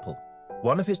the temple,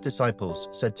 one of his disciples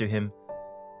said to him,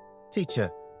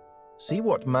 Teacher, see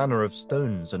what manner of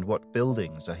stones and what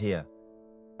buildings are here.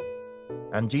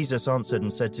 And Jesus answered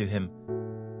and said to him,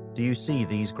 Do you see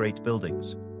these great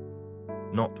buildings?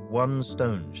 Not one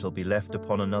stone shall be left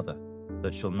upon another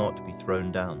that shall not be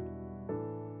thrown down.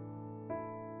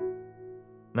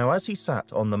 Now as he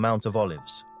sat on the Mount of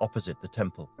Olives, opposite the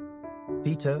temple,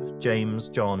 Peter, James,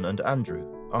 John, and Andrew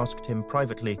asked him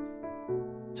privately,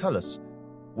 Tell us,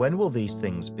 when will these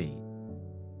things be?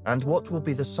 And what will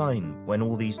be the sign when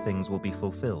all these things will be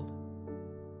fulfilled?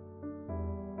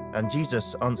 And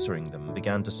Jesus, answering them,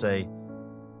 began to say,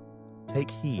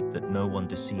 Take heed that no one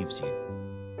deceives you.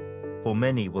 For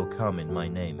many will come in my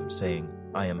name, saying,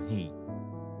 I am he,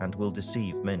 and will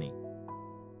deceive many.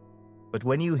 But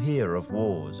when you hear of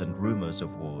wars and rumors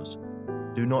of wars,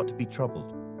 do not be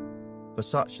troubled, for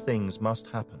such things must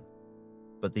happen,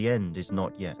 but the end is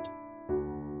not yet.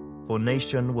 For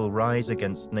nation will rise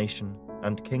against nation,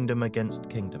 and kingdom against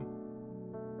kingdom.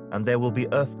 And there will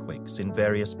be earthquakes in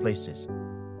various places,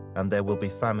 and there will be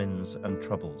famines and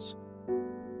troubles.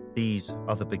 These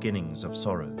are the beginnings of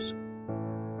sorrows.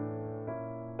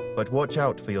 But watch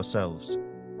out for yourselves,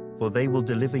 for they will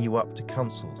deliver you up to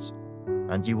councils,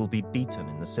 and you will be beaten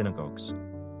in the synagogues.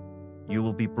 You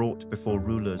will be brought before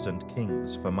rulers and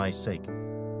kings for my sake,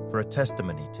 for a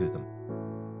testimony to them.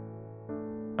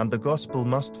 And the gospel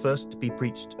must first be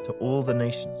preached to all the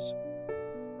nations.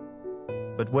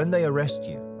 But when they arrest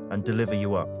you and deliver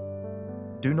you up,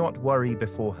 do not worry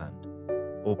beforehand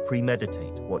or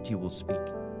premeditate what you will speak.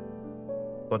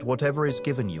 But whatever is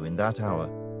given you in that hour,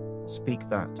 speak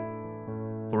that.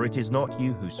 For it is not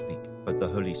you who speak, but the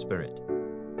Holy Spirit.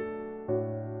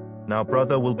 Now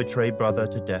brother will betray brother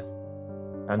to death,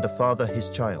 and a father his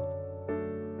child.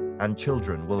 And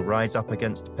children will rise up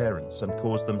against parents and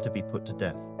cause them to be put to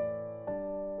death.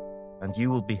 And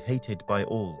you will be hated by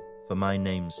all for my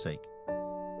name's sake.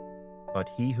 But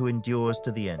he who endures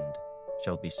to the end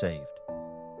shall be saved.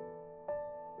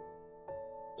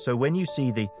 So when you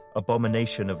see the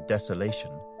abomination of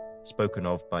desolation, spoken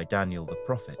of by Daniel the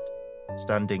prophet,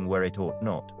 standing where it ought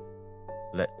not,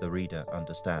 let the reader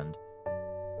understand,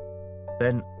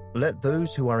 then let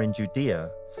those who are in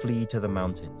Judea flee to the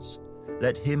mountains.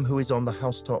 Let him who is on the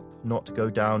housetop not go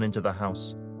down into the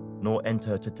house, nor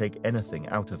enter to take anything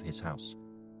out of his house.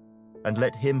 And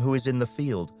let him who is in the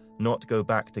field not go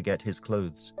back to get his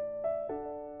clothes.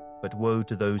 But woe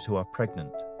to those who are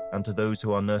pregnant, and to those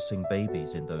who are nursing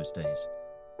babies in those days.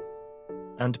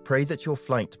 And pray that your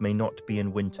flight may not be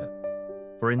in winter,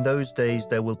 for in those days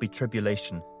there will be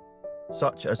tribulation,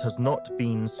 such as has not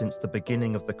been since the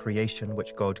beginning of the creation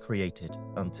which God created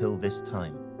until this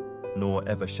time, nor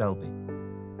ever shall be.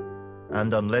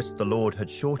 And unless the Lord had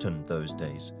shortened those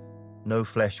days, no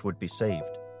flesh would be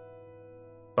saved.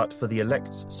 But for the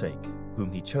elect's sake,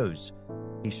 whom he chose,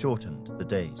 he shortened the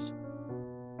days.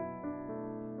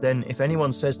 Then if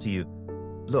anyone says to you,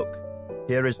 "Look,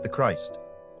 here is the Christ,"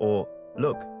 or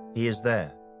 "Look, he is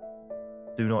there,"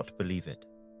 do not believe it.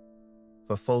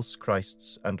 For false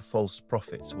Christs and false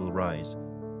prophets will rise,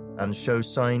 and show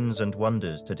signs and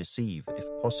wonders to deceive, if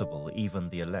possible, even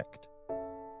the elect.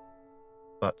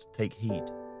 But take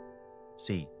heed.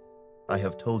 See, I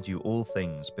have told you all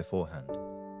things beforehand.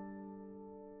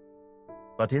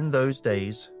 But in those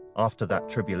days, after that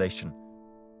tribulation,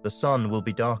 the sun will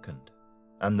be darkened,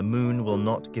 and the moon will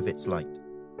not give its light.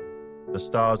 The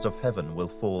stars of heaven will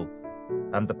fall,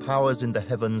 and the powers in the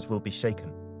heavens will be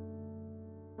shaken.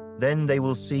 Then they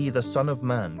will see the Son of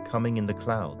Man coming in the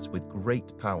clouds with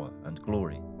great power and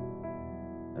glory.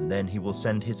 And then he will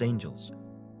send his angels,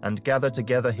 and gather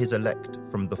together his elect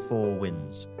from the four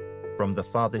winds, from the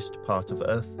farthest part of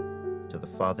earth to the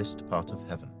farthest part of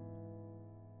heaven.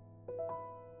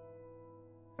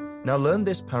 Now learn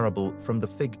this parable from the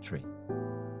fig tree.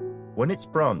 When its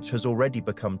branch has already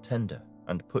become tender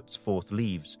and puts forth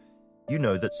leaves, you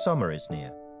know that summer is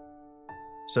near.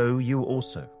 So you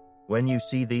also, when you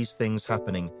see these things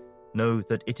happening, know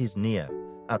that it is near,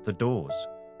 at the doors.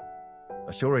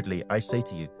 Assuredly, I say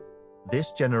to you,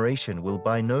 this generation will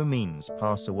by no means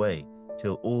pass away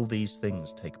till all these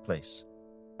things take place.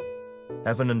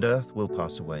 Heaven and earth will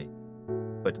pass away,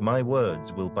 but my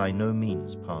words will by no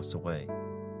means pass away.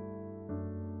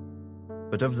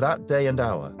 But of that day and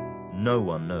hour no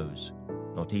one knows,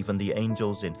 not even the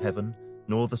angels in heaven,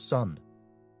 nor the Son,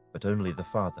 but only the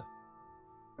Father.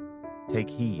 Take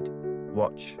heed,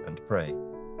 watch and pray,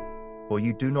 for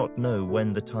you do not know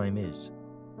when the time is.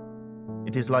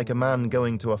 It is like a man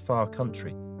going to a far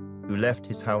country, who left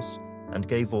his house and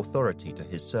gave authority to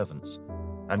his servants,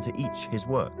 and to each his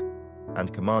work,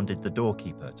 and commanded the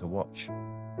doorkeeper to watch.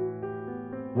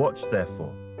 Watch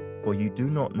therefore, for you do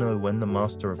not know when the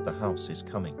master of the house is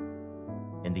coming,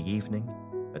 in the evening,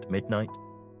 at midnight,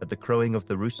 at the crowing of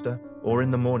the rooster, or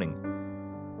in the morning,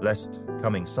 lest,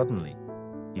 coming suddenly,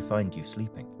 he find you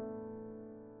sleeping.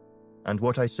 And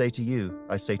what I say to you,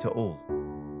 I say to all,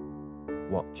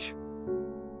 watch.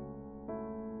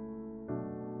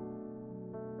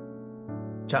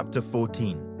 Chapter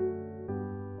 14.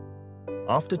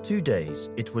 After 2 days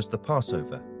it was the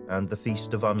Passover and the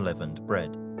feast of unleavened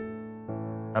bread.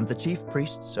 And the chief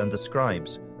priests and the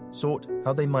scribes sought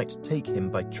how they might take him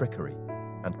by trickery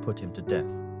and put him to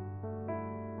death.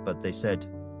 But they said,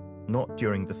 "Not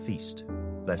during the feast,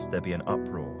 lest there be an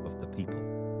uproar of the people."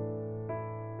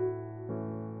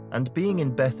 And being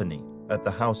in Bethany, at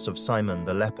the house of Simon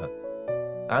the leper,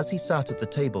 as he sat at the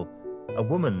table, a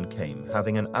woman came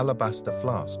having an alabaster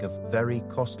flask of very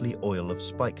costly oil of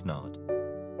spikenard.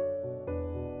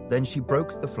 Then she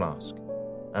broke the flask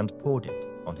and poured it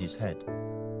on his head.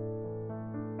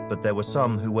 But there were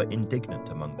some who were indignant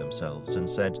among themselves and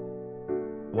said,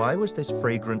 "Why was this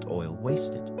fragrant oil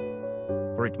wasted?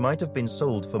 For it might have been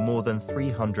sold for more than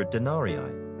 300 denarii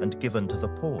and given to the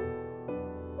poor."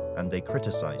 And they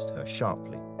criticized her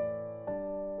sharply.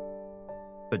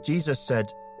 But Jesus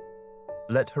said,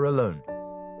 "Let her alone.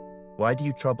 Why do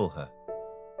you trouble her?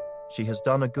 She has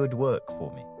done a good work for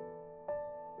me.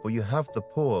 For you have the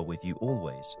poor with you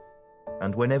always,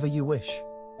 and whenever you wish,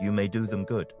 you may do them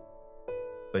good.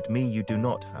 But me you do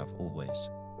not have always.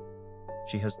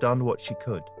 She has done what she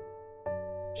could.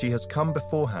 She has come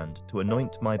beforehand to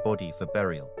anoint my body for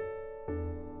burial.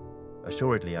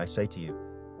 Assuredly, I say to you,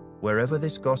 wherever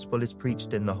this gospel is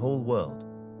preached in the whole world,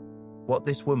 what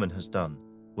this woman has done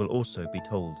will also be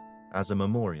told as a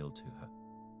memorial to her.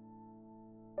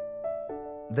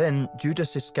 Then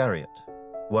Judas Iscariot,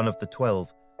 one of the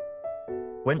 12,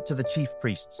 went to the chief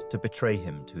priests to betray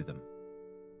him to them.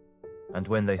 And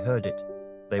when they heard it,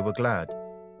 they were glad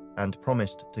and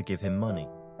promised to give him money.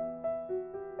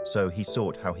 So he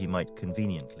sought how he might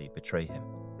conveniently betray him.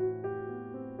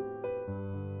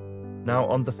 Now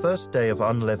on the first day of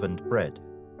unleavened bread,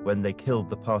 when they killed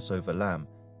the Passover lamb,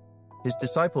 his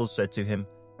disciples said to him,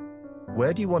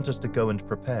 "Where do you want us to go and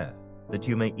prepare, that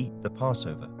you may eat the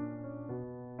Passover?"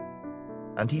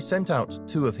 And he sent out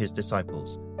 2 of his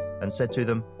disciples, and said to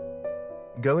them,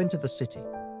 "Go into the city,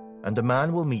 and a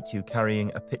man will meet you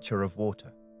carrying a pitcher of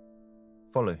water.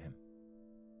 Follow him.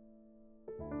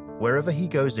 Wherever he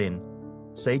goes in,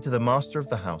 say to the master of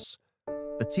the house,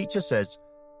 'The teacher says,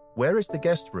 where is the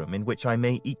guest room in which I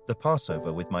may eat the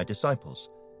Passover with my disciples?'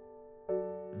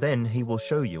 Then he will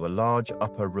show you a large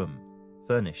upper room,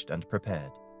 furnished and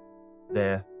prepared.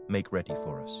 There, make ready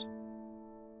for us."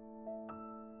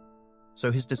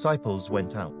 So his disciples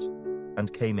went out,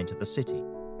 and came into the city,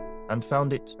 and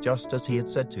found it just as he had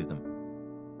said to them,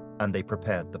 and they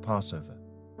prepared the Passover.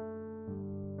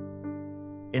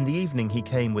 In the evening he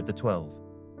came with the 12.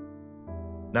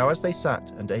 Now as they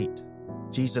sat and ate,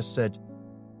 Jesus said,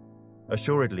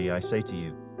 "Assuredly I say to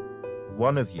you,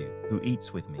 one of you who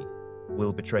eats with me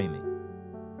will betray me."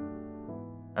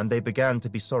 And they began to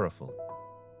be sorrowful,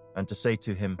 and to say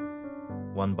to him,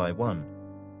 one by one,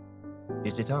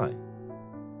 "Is it I?"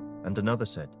 And another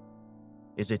said,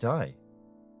 "Is it I?"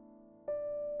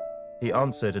 He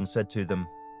answered and said to them,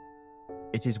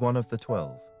 "It is one of the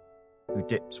 12, who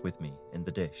dips with me in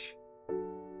the dish.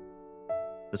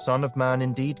 The Son of Man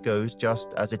indeed goes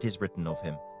just as it is written of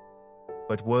him,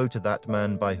 but woe to that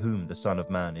man by whom the Son of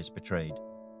Man is betrayed.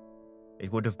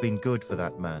 It would have been good for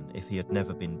that man if he had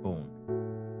never been born."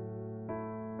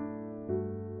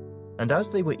 And as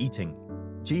they were eating,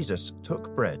 Jesus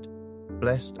took bread,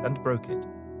 blessed and broke it,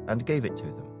 and gave it to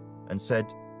them, and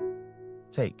said,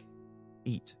 "Take,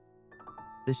 eat.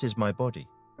 This is my body."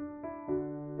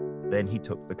 Then he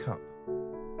took the cup,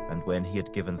 and when he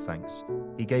had given thanks,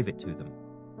 he gave it to them,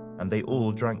 and they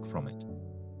all drank from it.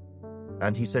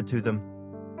 And he said to them,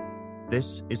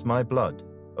 "This is my blood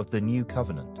of the new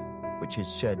covenant, which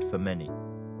is shed for many.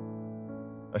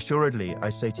 Assuredly, I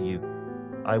say to you,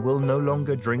 I will no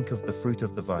longer drink of the fruit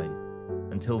of the vine,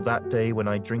 until that day when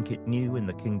I drink it new in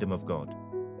the kingdom of God."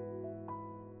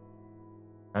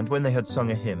 And when they had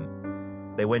sung a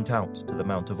hymn, they went out to the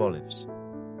Mount of Olives.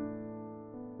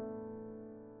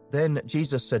 Then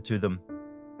Jesus said to them,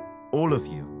 "All of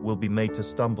you will be made to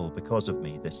stumble because of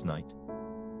me this night.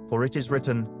 For it is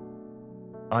written,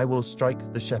 'I will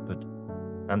strike the shepherd,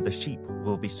 and the sheep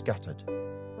will be scattered.'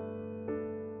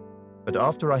 But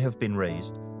after I have been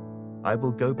raised, I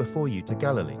will go before you to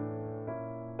Galilee."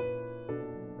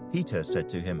 Peter said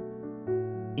to him,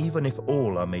 "Even if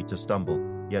all are made to stumble,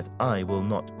 yet I will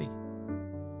not be."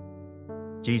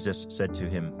 Jesus said to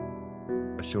him,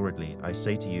 "Assuredly, I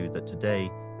say to you that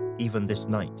today, even this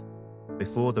night,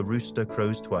 before the rooster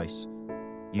crows twice,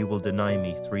 you will deny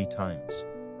me 3 times.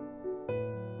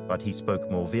 But he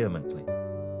spoke more vehemently,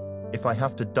 "If I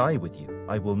have to die with you,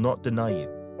 I will not deny you."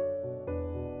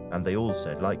 And they all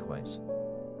said likewise.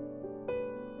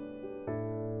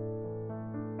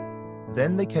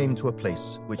 Then they came to a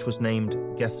place which was named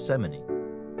Gethsemane.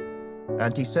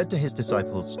 And he said to his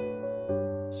disciples,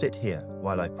 "Sit here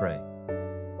while I pray."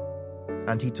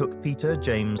 And he took Peter,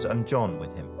 James, and John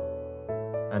with him.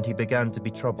 And he began to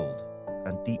be troubled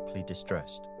and deeply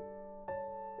distressed.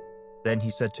 Then he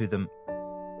said to them,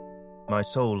 "My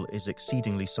soul is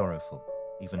exceedingly sorrowful,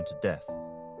 even to death.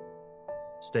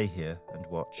 Stay here and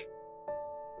watch."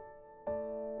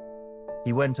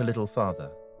 He went a little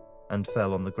farther and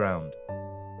fell on the ground,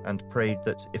 and prayed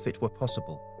that, if it were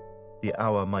possible, the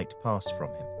hour might pass from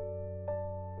him.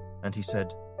 And he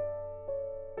said,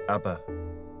 "Abba,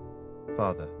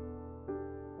 Father,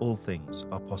 all things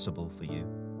are possible for you.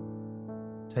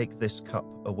 Take this cup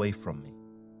away from me.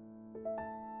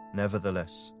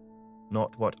 Nevertheless,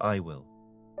 not what I will,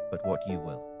 but what you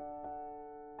will."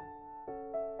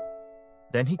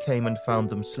 Then he came and found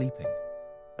them sleeping,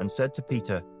 and said to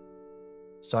Peter,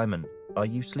 "Simon, are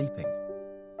you sleeping?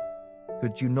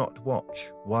 Could you not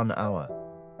watch 1 hour?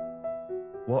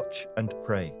 Watch and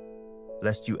pray,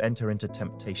 lest you enter into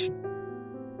temptation.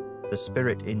 The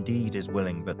spirit indeed is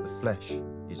willing, but the flesh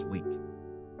is weak."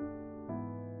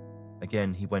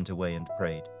 Again he went away and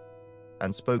prayed,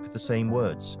 and spoke the same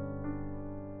words.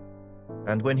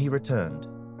 And when he returned,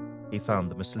 he found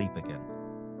them asleep again,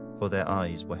 for their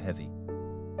eyes were heavy,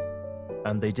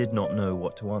 and they did not know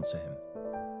what to answer him.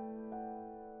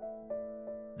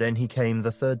 Then he came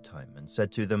the third time and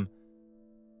said to them,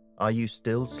 "Are you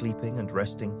still sleeping and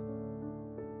resting?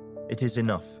 It is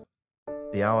enough.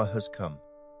 The hour has come.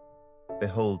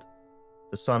 Behold,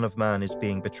 the Son of Man is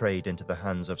being betrayed into the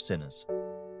hands of sinners.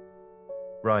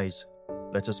 Rise,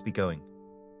 let us be going.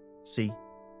 See,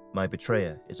 my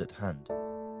betrayer is at hand."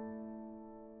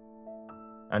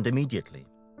 And immediately,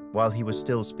 while he was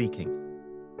still speaking,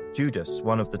 Judas,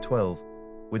 one of the 12,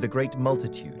 with a great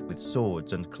multitude with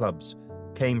swords and clubs,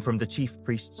 came from the chief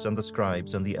priests and the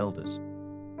scribes and the elders.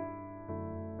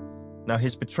 Now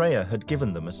his betrayer had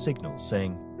given them a signal,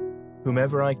 saying,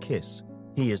 "Whomever I kiss,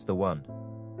 he is the one.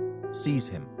 Seize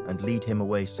him and lead him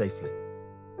away safely."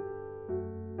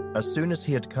 As soon as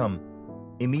he had come,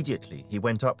 immediately he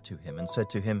went up to him and said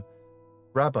to him,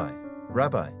 "Rabbi,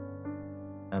 Rabbi,"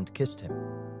 and kissed him.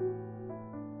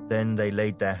 Then they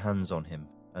laid their hands on him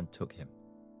and took him.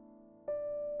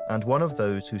 And one of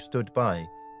those who stood by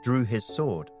drew his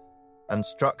sword and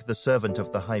struck the servant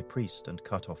of the high priest and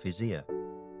cut off his ear.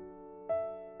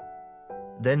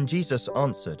 Then Jesus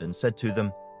answered and said to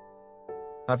them,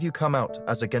 "Have you come out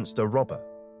as against a robber,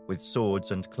 with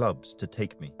swords and clubs to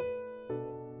take me?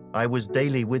 I was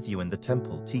daily with you in the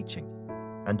temple teaching,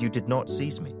 and you did not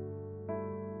seize me.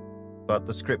 But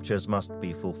the scriptures must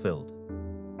be fulfilled."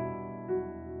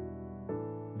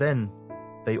 Then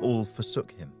they all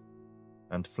forsook him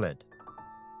and fled.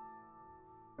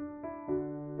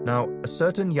 Now a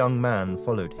certain young man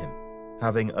followed him,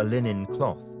 having a linen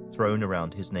cloth thrown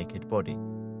around his naked body.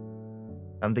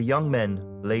 And the young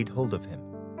men laid hold of him,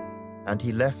 and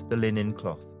he left the linen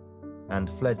cloth and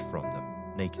fled from them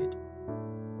naked.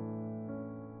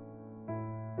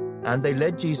 And they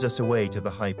led Jesus away to the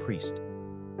high priest,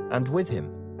 and with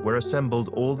him were assembled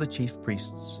all the chief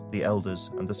priests, the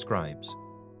elders, and the scribes.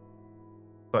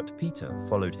 But Peter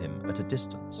followed him at a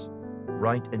distance,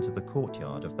 right into the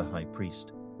courtyard of the high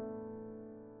priest.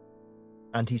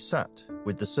 And he sat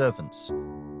with the servants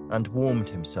and warmed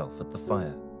himself at the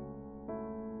fire.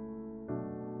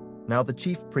 Now the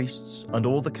chief priests and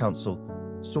all the council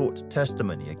sought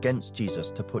testimony against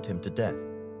Jesus to put him to death,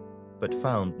 but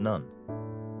found none.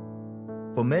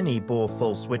 For many bore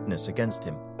false witness against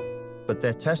him, but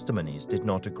their testimonies did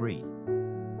not agree.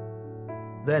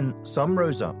 Then some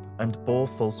rose up and bore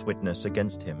false witness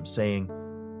against him, saying,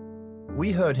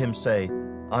 "We heard him say,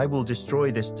 'I will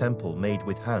destroy this temple made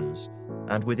with hands,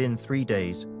 and within 3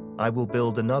 days I will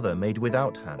build another made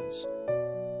without hands.'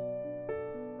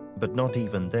 But not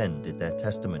even then did their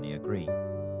testimony agree.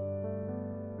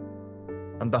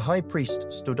 And the high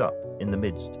priest stood up in the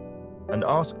midst and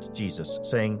asked Jesus,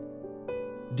 saying,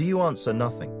 'Do you answer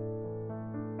nothing?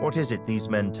 What is it these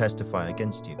men testify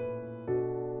against you?'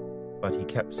 But he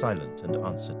kept silent and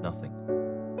answered nothing.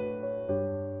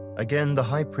 Again the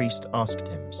high priest asked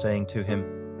him, saying to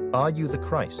him, 'Are you the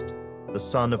Christ, the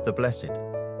Son of the Blessed?'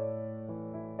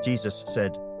 Jesus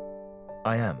said,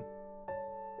 'I am.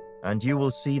 And you will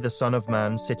see the Son of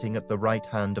Man sitting at the right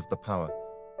hand of the power,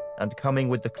 and coming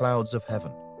with the clouds of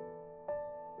heaven.'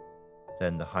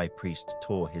 Then the high priest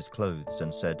tore his clothes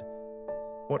and said,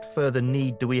 'What further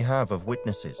need do we have of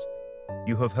witnesses?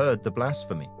 You have heard the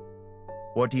blasphemy.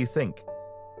 What do you think?'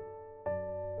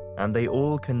 And they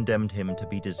all condemned him to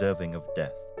be deserving of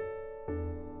death.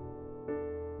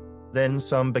 Then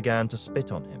some began to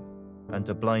spit on him, and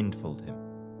to blindfold him,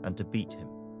 and to beat him,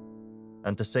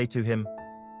 and to say to him,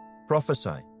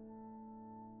 'Prophesy.'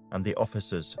 And the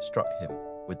officers struck him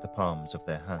with the palms of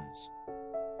their hands.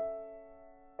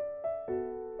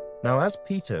 Now as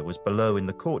Peter was below in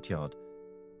the courtyard,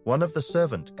 one of the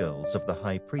servant girls of the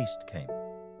high priest came.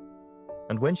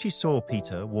 And when she saw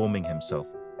Peter warming himself,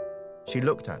 she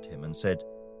looked at him and said,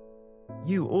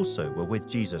 'You also were with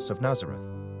Jesus of Nazareth.'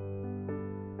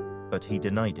 But he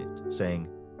denied it, saying,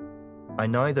 'I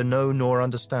neither know nor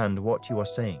understand what you are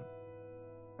saying.'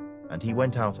 And he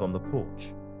went out on the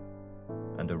porch,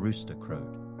 and a rooster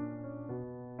crowed.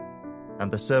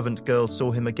 And the servant girl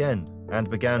saw him again, and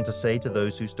began to say to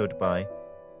those who stood by,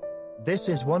 'This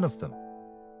is one of them.'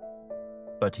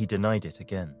 But he denied it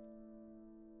again.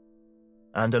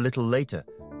 And a little later,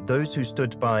 those who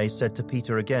stood by said to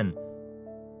Peter again,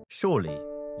 'Surely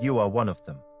you are one of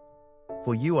them,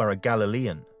 for you are a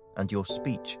Galilean, and your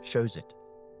speech shows it.'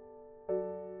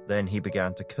 Then he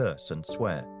began to curse and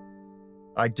swear,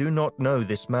 "I do not know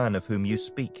this man of whom you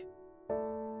speak."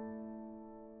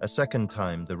 A second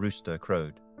time the rooster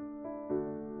crowed.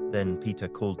 Then Peter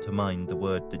called to mind the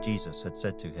word that Jesus had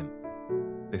said to him,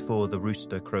 "Before the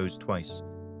rooster crows twice,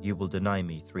 you will deny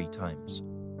me 3 times."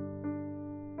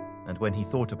 And when he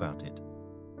thought about it,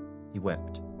 he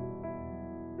wept.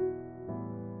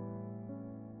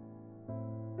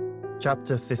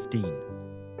 Chapter 15.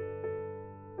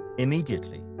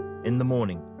 Immediately, in the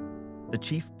morning, the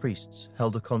chief priests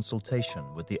held a consultation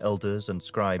with the elders and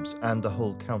scribes and the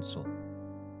whole council.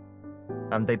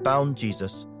 And they bound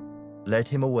Jesus, led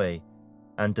him away,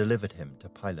 and delivered him to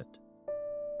Pilate.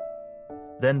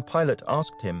 Then Pilate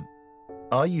asked him,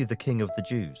 "Are you the king of the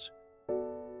Jews?"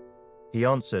 He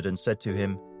answered and said to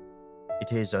him,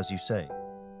 "It is as you say."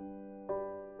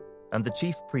 And the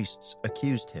chief priests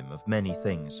accused him of many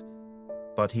things,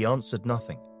 but he answered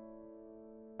nothing.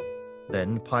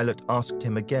 Then Pilate asked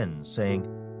him again, saying,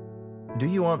 "Do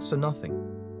you answer nothing?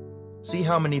 See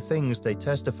how many things they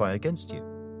testify against you."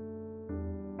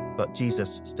 But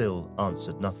Jesus still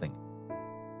answered nothing,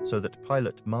 so that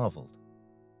Pilate marveled.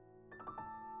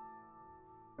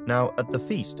 Now at the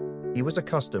feast he was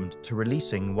accustomed to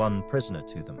releasing one prisoner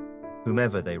to them,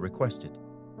 whomever they requested.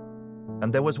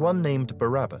 And there was one named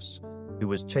Barabbas, who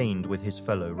was chained with his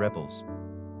fellow rebels.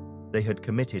 They had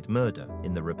committed murder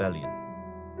in the rebellion.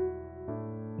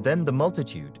 Then the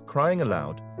multitude, crying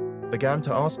aloud, began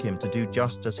to ask him to do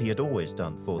just as he had always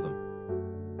done for them.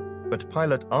 But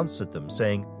Pilate answered them,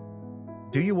 saying,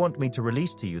 "Do you want me to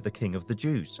release to you the king of the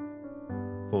Jews?"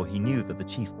 For he knew that the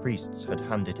chief priests had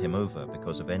handed him over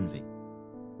because of envy.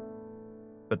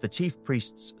 But the chief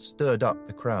priests stirred up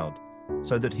the crowd,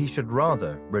 so that he should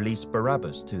rather release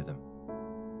Barabbas to them.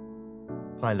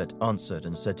 Pilate answered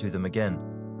and said to them again,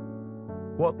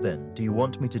 "What then do you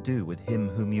want me to do with him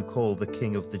whom you call the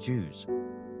King of the Jews?"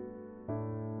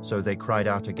 So they cried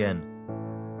out again,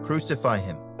 "Crucify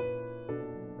him!"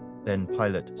 Then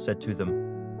Pilate said to them,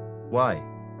 "Why?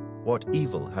 What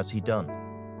evil has he done?"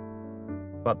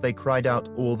 But they cried out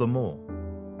all the more,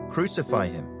 "Crucify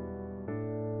him!"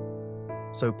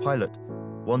 So Pilate,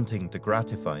 wanting to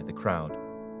gratify the crowd,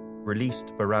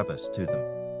 released Barabbas to them.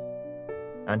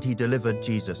 And he delivered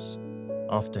Jesus,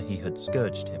 after he had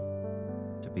scourged him,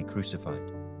 to be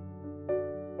crucified.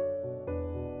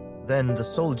 Then the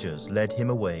soldiers led him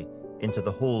away into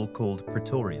the hall called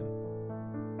Praetorium,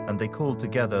 and they called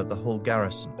together the whole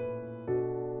garrison.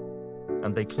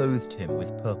 And they clothed him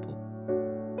with purple,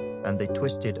 and they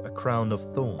twisted a crown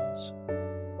of thorns,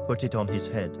 put it on his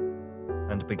head,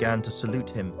 and began to salute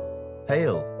him,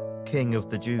 "Hail, King of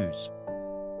the Jews!"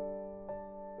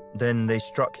 Then they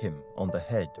struck him on the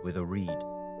head with a reed,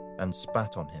 and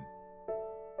spat on him.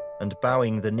 And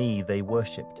bowing the knee, they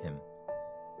worshipped him.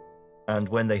 And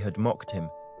when they had mocked him,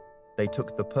 they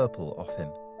took the purple off him,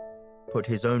 put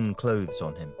his own clothes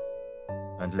on him,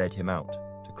 and led him out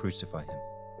to crucify him.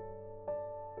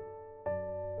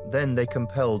 Then they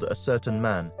compelled a certain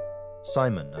man,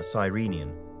 Simon a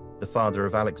Cyrenian, the father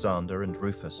of Alexander and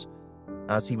Rufus,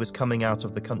 as he was coming out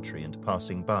of the country and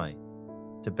passing by,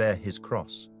 to bear his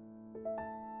cross.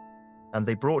 And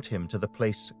they brought him to the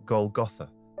place Golgotha,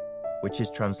 which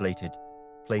is translated,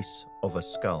 place of a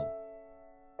skull.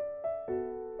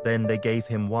 Then they gave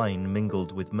him wine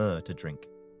mingled with myrrh to drink,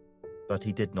 but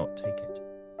he did not take it.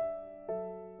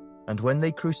 And when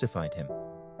they crucified him,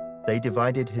 they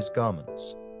divided his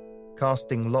garments,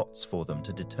 casting lots for them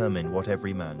to determine what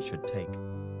every man should take.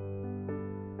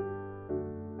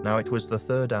 Now it was the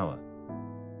 3rd hour,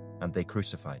 and they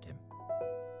crucified him.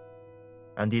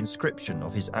 And the inscription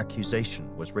of his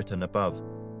accusation was written above,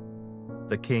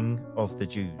 "The King of the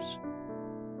Jews."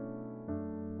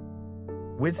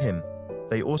 With him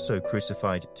they also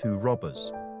crucified 2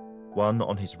 robbers, one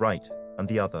on his right and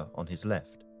the other on his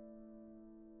left.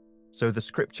 So the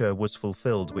scripture was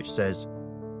fulfilled which says,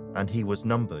 "And he was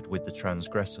numbered with the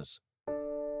transgressors."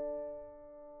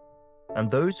 And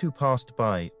those who passed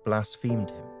by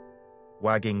blasphemed him,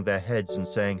 wagging their heads and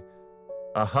saying,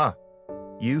 "Aha!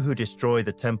 You who destroy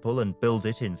the temple and build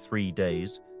it in 3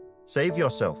 days, save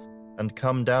yourself and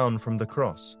come down from the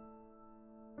cross."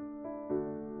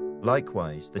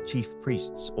 Likewise the chief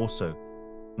priests also,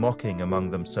 mocking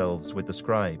among themselves with the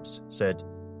scribes, said,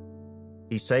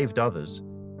 "He saved others,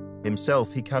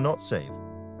 himself he cannot save.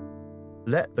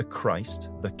 Let the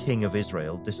Christ, the King of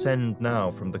Israel, descend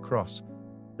now from the cross,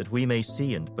 that we may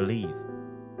see and believe."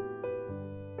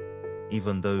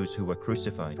 Even those who were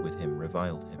crucified with him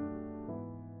reviled him.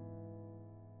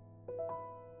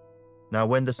 Now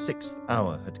when the 6th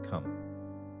hour had come,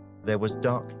 there was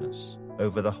darkness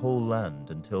over the whole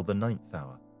land until the 9th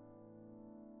hour.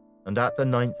 And at the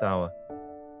 9th hour,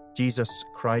 Jesus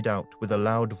cried out with a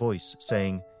loud voice,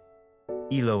 saying,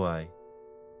 "Eloi,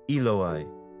 Eloi,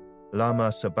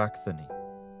 lama sabachthani,"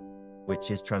 which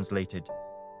is translated,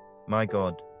 my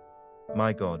God,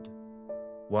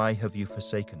 why have you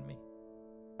forsaken me?"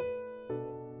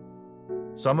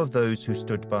 Some of those who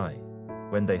stood by,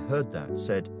 when they heard that,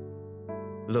 said,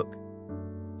 "Look,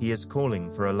 he is calling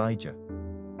for Elijah."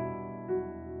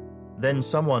 Then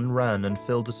someone ran and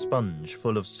filled a sponge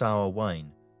full of sour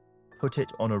wine, put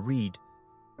it on a reed,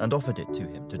 and offered it to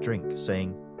him to drink,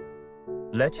 saying,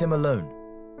 "Let him alone.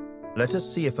 Let us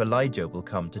see if Elijah will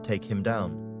come to take him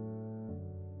down."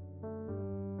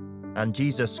 And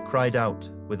Jesus cried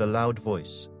out with a loud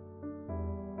voice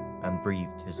and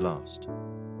breathed his last.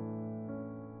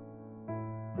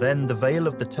 Then the veil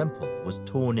of the temple was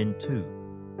torn in two,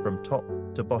 from top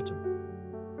to bottom.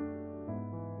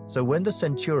 So when the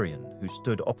centurion who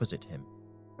stood opposite him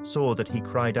saw that he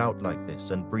cried out like this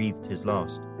and breathed his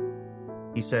last,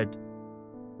 he said,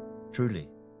 "Truly,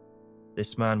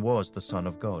 this man was the Son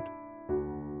of God."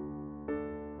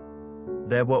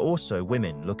 There were also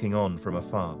women looking on from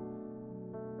afar,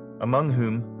 among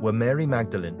whom were Mary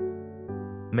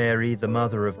Magdalene, Mary the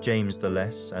mother of James the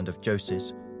Less and of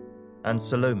Joses, and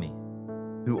Salome,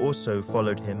 who also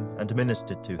followed him and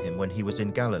ministered to him when he was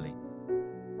in Galilee,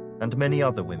 and many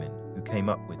other women who came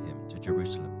up with him to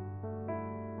Jerusalem.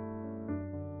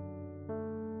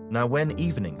 Now when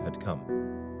evening had come,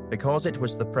 because it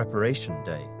was the preparation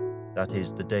day, that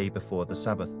is, the day before the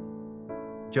Sabbath,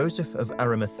 Joseph of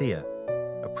Arimathea,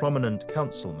 a prominent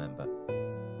council member,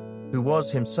 who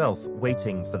was himself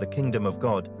waiting for the kingdom of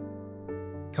God,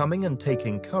 coming and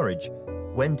taking courage,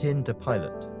 went in to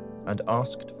Pilate and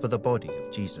asked for the body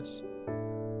of Jesus.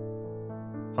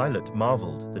 Pilate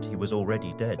marveled that he was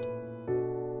already dead,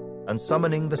 and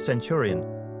summoning the centurion,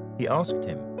 he asked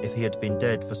him if he had been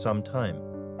dead for some time.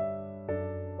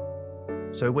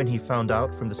 So when he found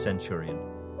out from the centurion,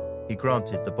 he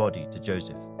granted the body to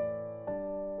Joseph.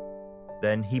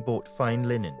 Then he bought fine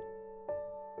linen,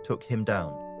 took him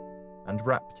down, and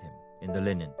wrapped him in the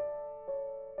linen.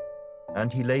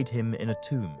 And he laid him in a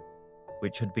tomb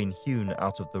which had been hewn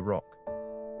out of the rock,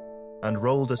 and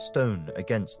rolled a stone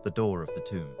against the door of the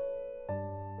tomb.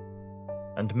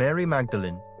 And Mary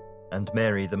Magdalene and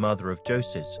Mary the mother of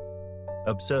Joses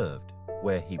observed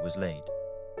where he was laid.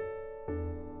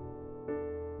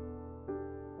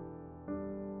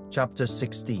 Chapter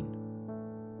 16.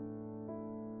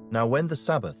 Now when the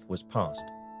Sabbath was past,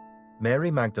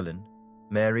 Mary Magdalene,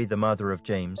 Mary the mother of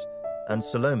James, and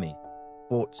Salome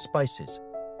bought spices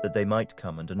that they might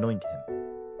come and anoint him.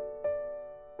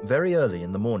 Very early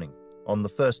in the morning, on the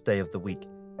first day of the week,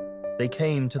 they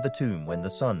came to the tomb when the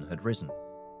sun had risen.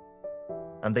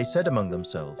 And they said among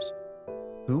themselves,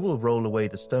 "Who will roll away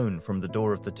the stone from the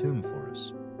door of the tomb for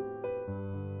us?"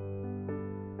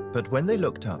 But when they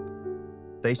looked up,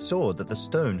 they saw that the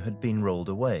stone had been rolled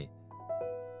away,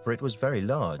 for it was very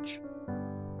large.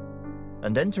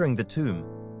 And entering the tomb,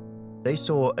 they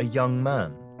saw a young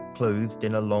man clothed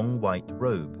in a long white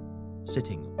robe,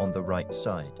 sitting on the right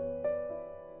side.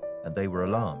 And they were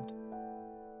alarmed.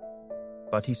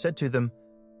 But he said to them,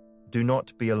 "Do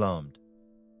not be alarmed.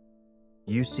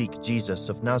 You seek Jesus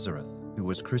of Nazareth, who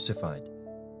was crucified.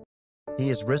 He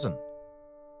is risen.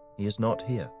 He is not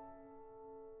here.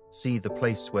 See the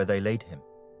place where they laid him.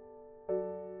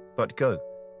 But go,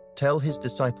 tell his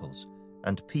disciples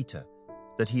and Peter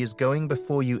that he is going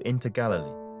before you into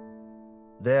Galilee.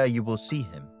 There you will see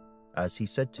him, as he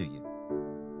said to you."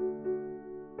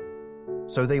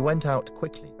 So they went out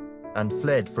quickly and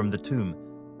fled from the tomb,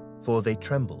 for they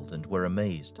trembled and were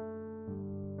amazed.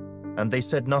 And they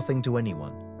said nothing to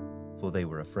anyone, for they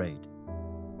were afraid.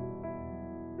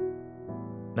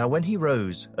 Now when he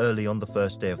rose early on the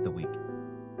first day of the week,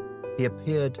 he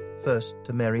appeared first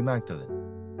to Mary Magdalene,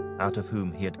 out of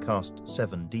whom he had cast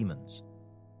 7 demons.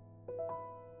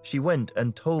 She went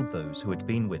and told those who had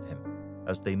been with him,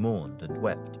 as they mourned and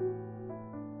wept.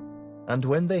 And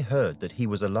when they heard that he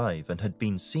was alive and had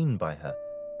been seen by her,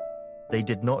 they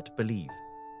did not believe.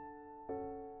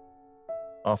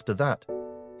 After that,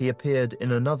 he appeared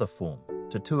in another form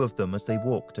to 2 of them as they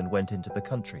walked and went into the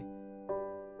country.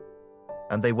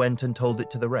 And they went and told it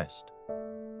to the rest,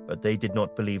 but they did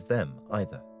not believe them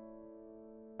either.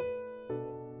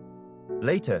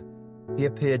 Later, he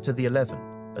appeared to the 11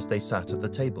 as they sat at the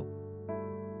table.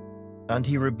 And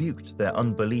he rebuked their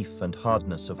unbelief and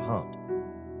hardness of heart,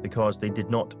 because they did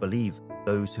not believe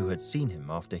those who had seen him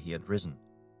after he had risen.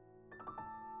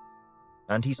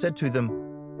 And he said to them,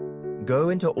 "Go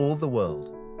into all the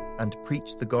world and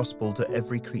preach the gospel to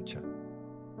every creature.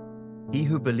 He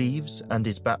who believes and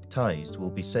is baptized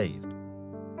will be saved,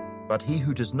 but he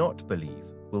who does not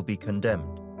believe will be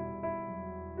condemned.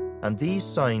 And these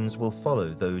signs will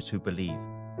follow those who believe.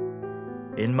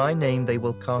 In my name they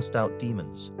will cast out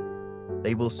demons.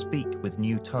 They will speak with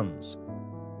new tongues.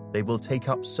 They will take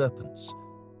up serpents.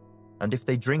 And if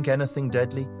they drink anything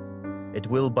deadly, it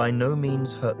will by no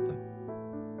means hurt them.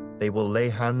 They will lay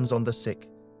hands on the sick,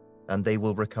 and they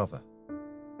will recover.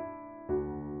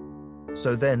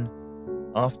 So then,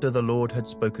 after the Lord had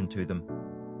spoken to them,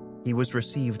 he was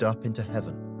received up into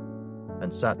heaven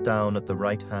and sat down at the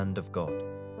right hand of God.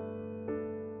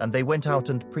 And they went out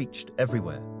and preached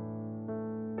everywhere,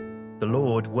 the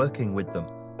Lord working with them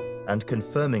and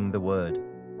confirming the word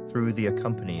through the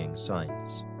accompanying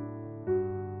signs.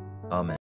 Amen.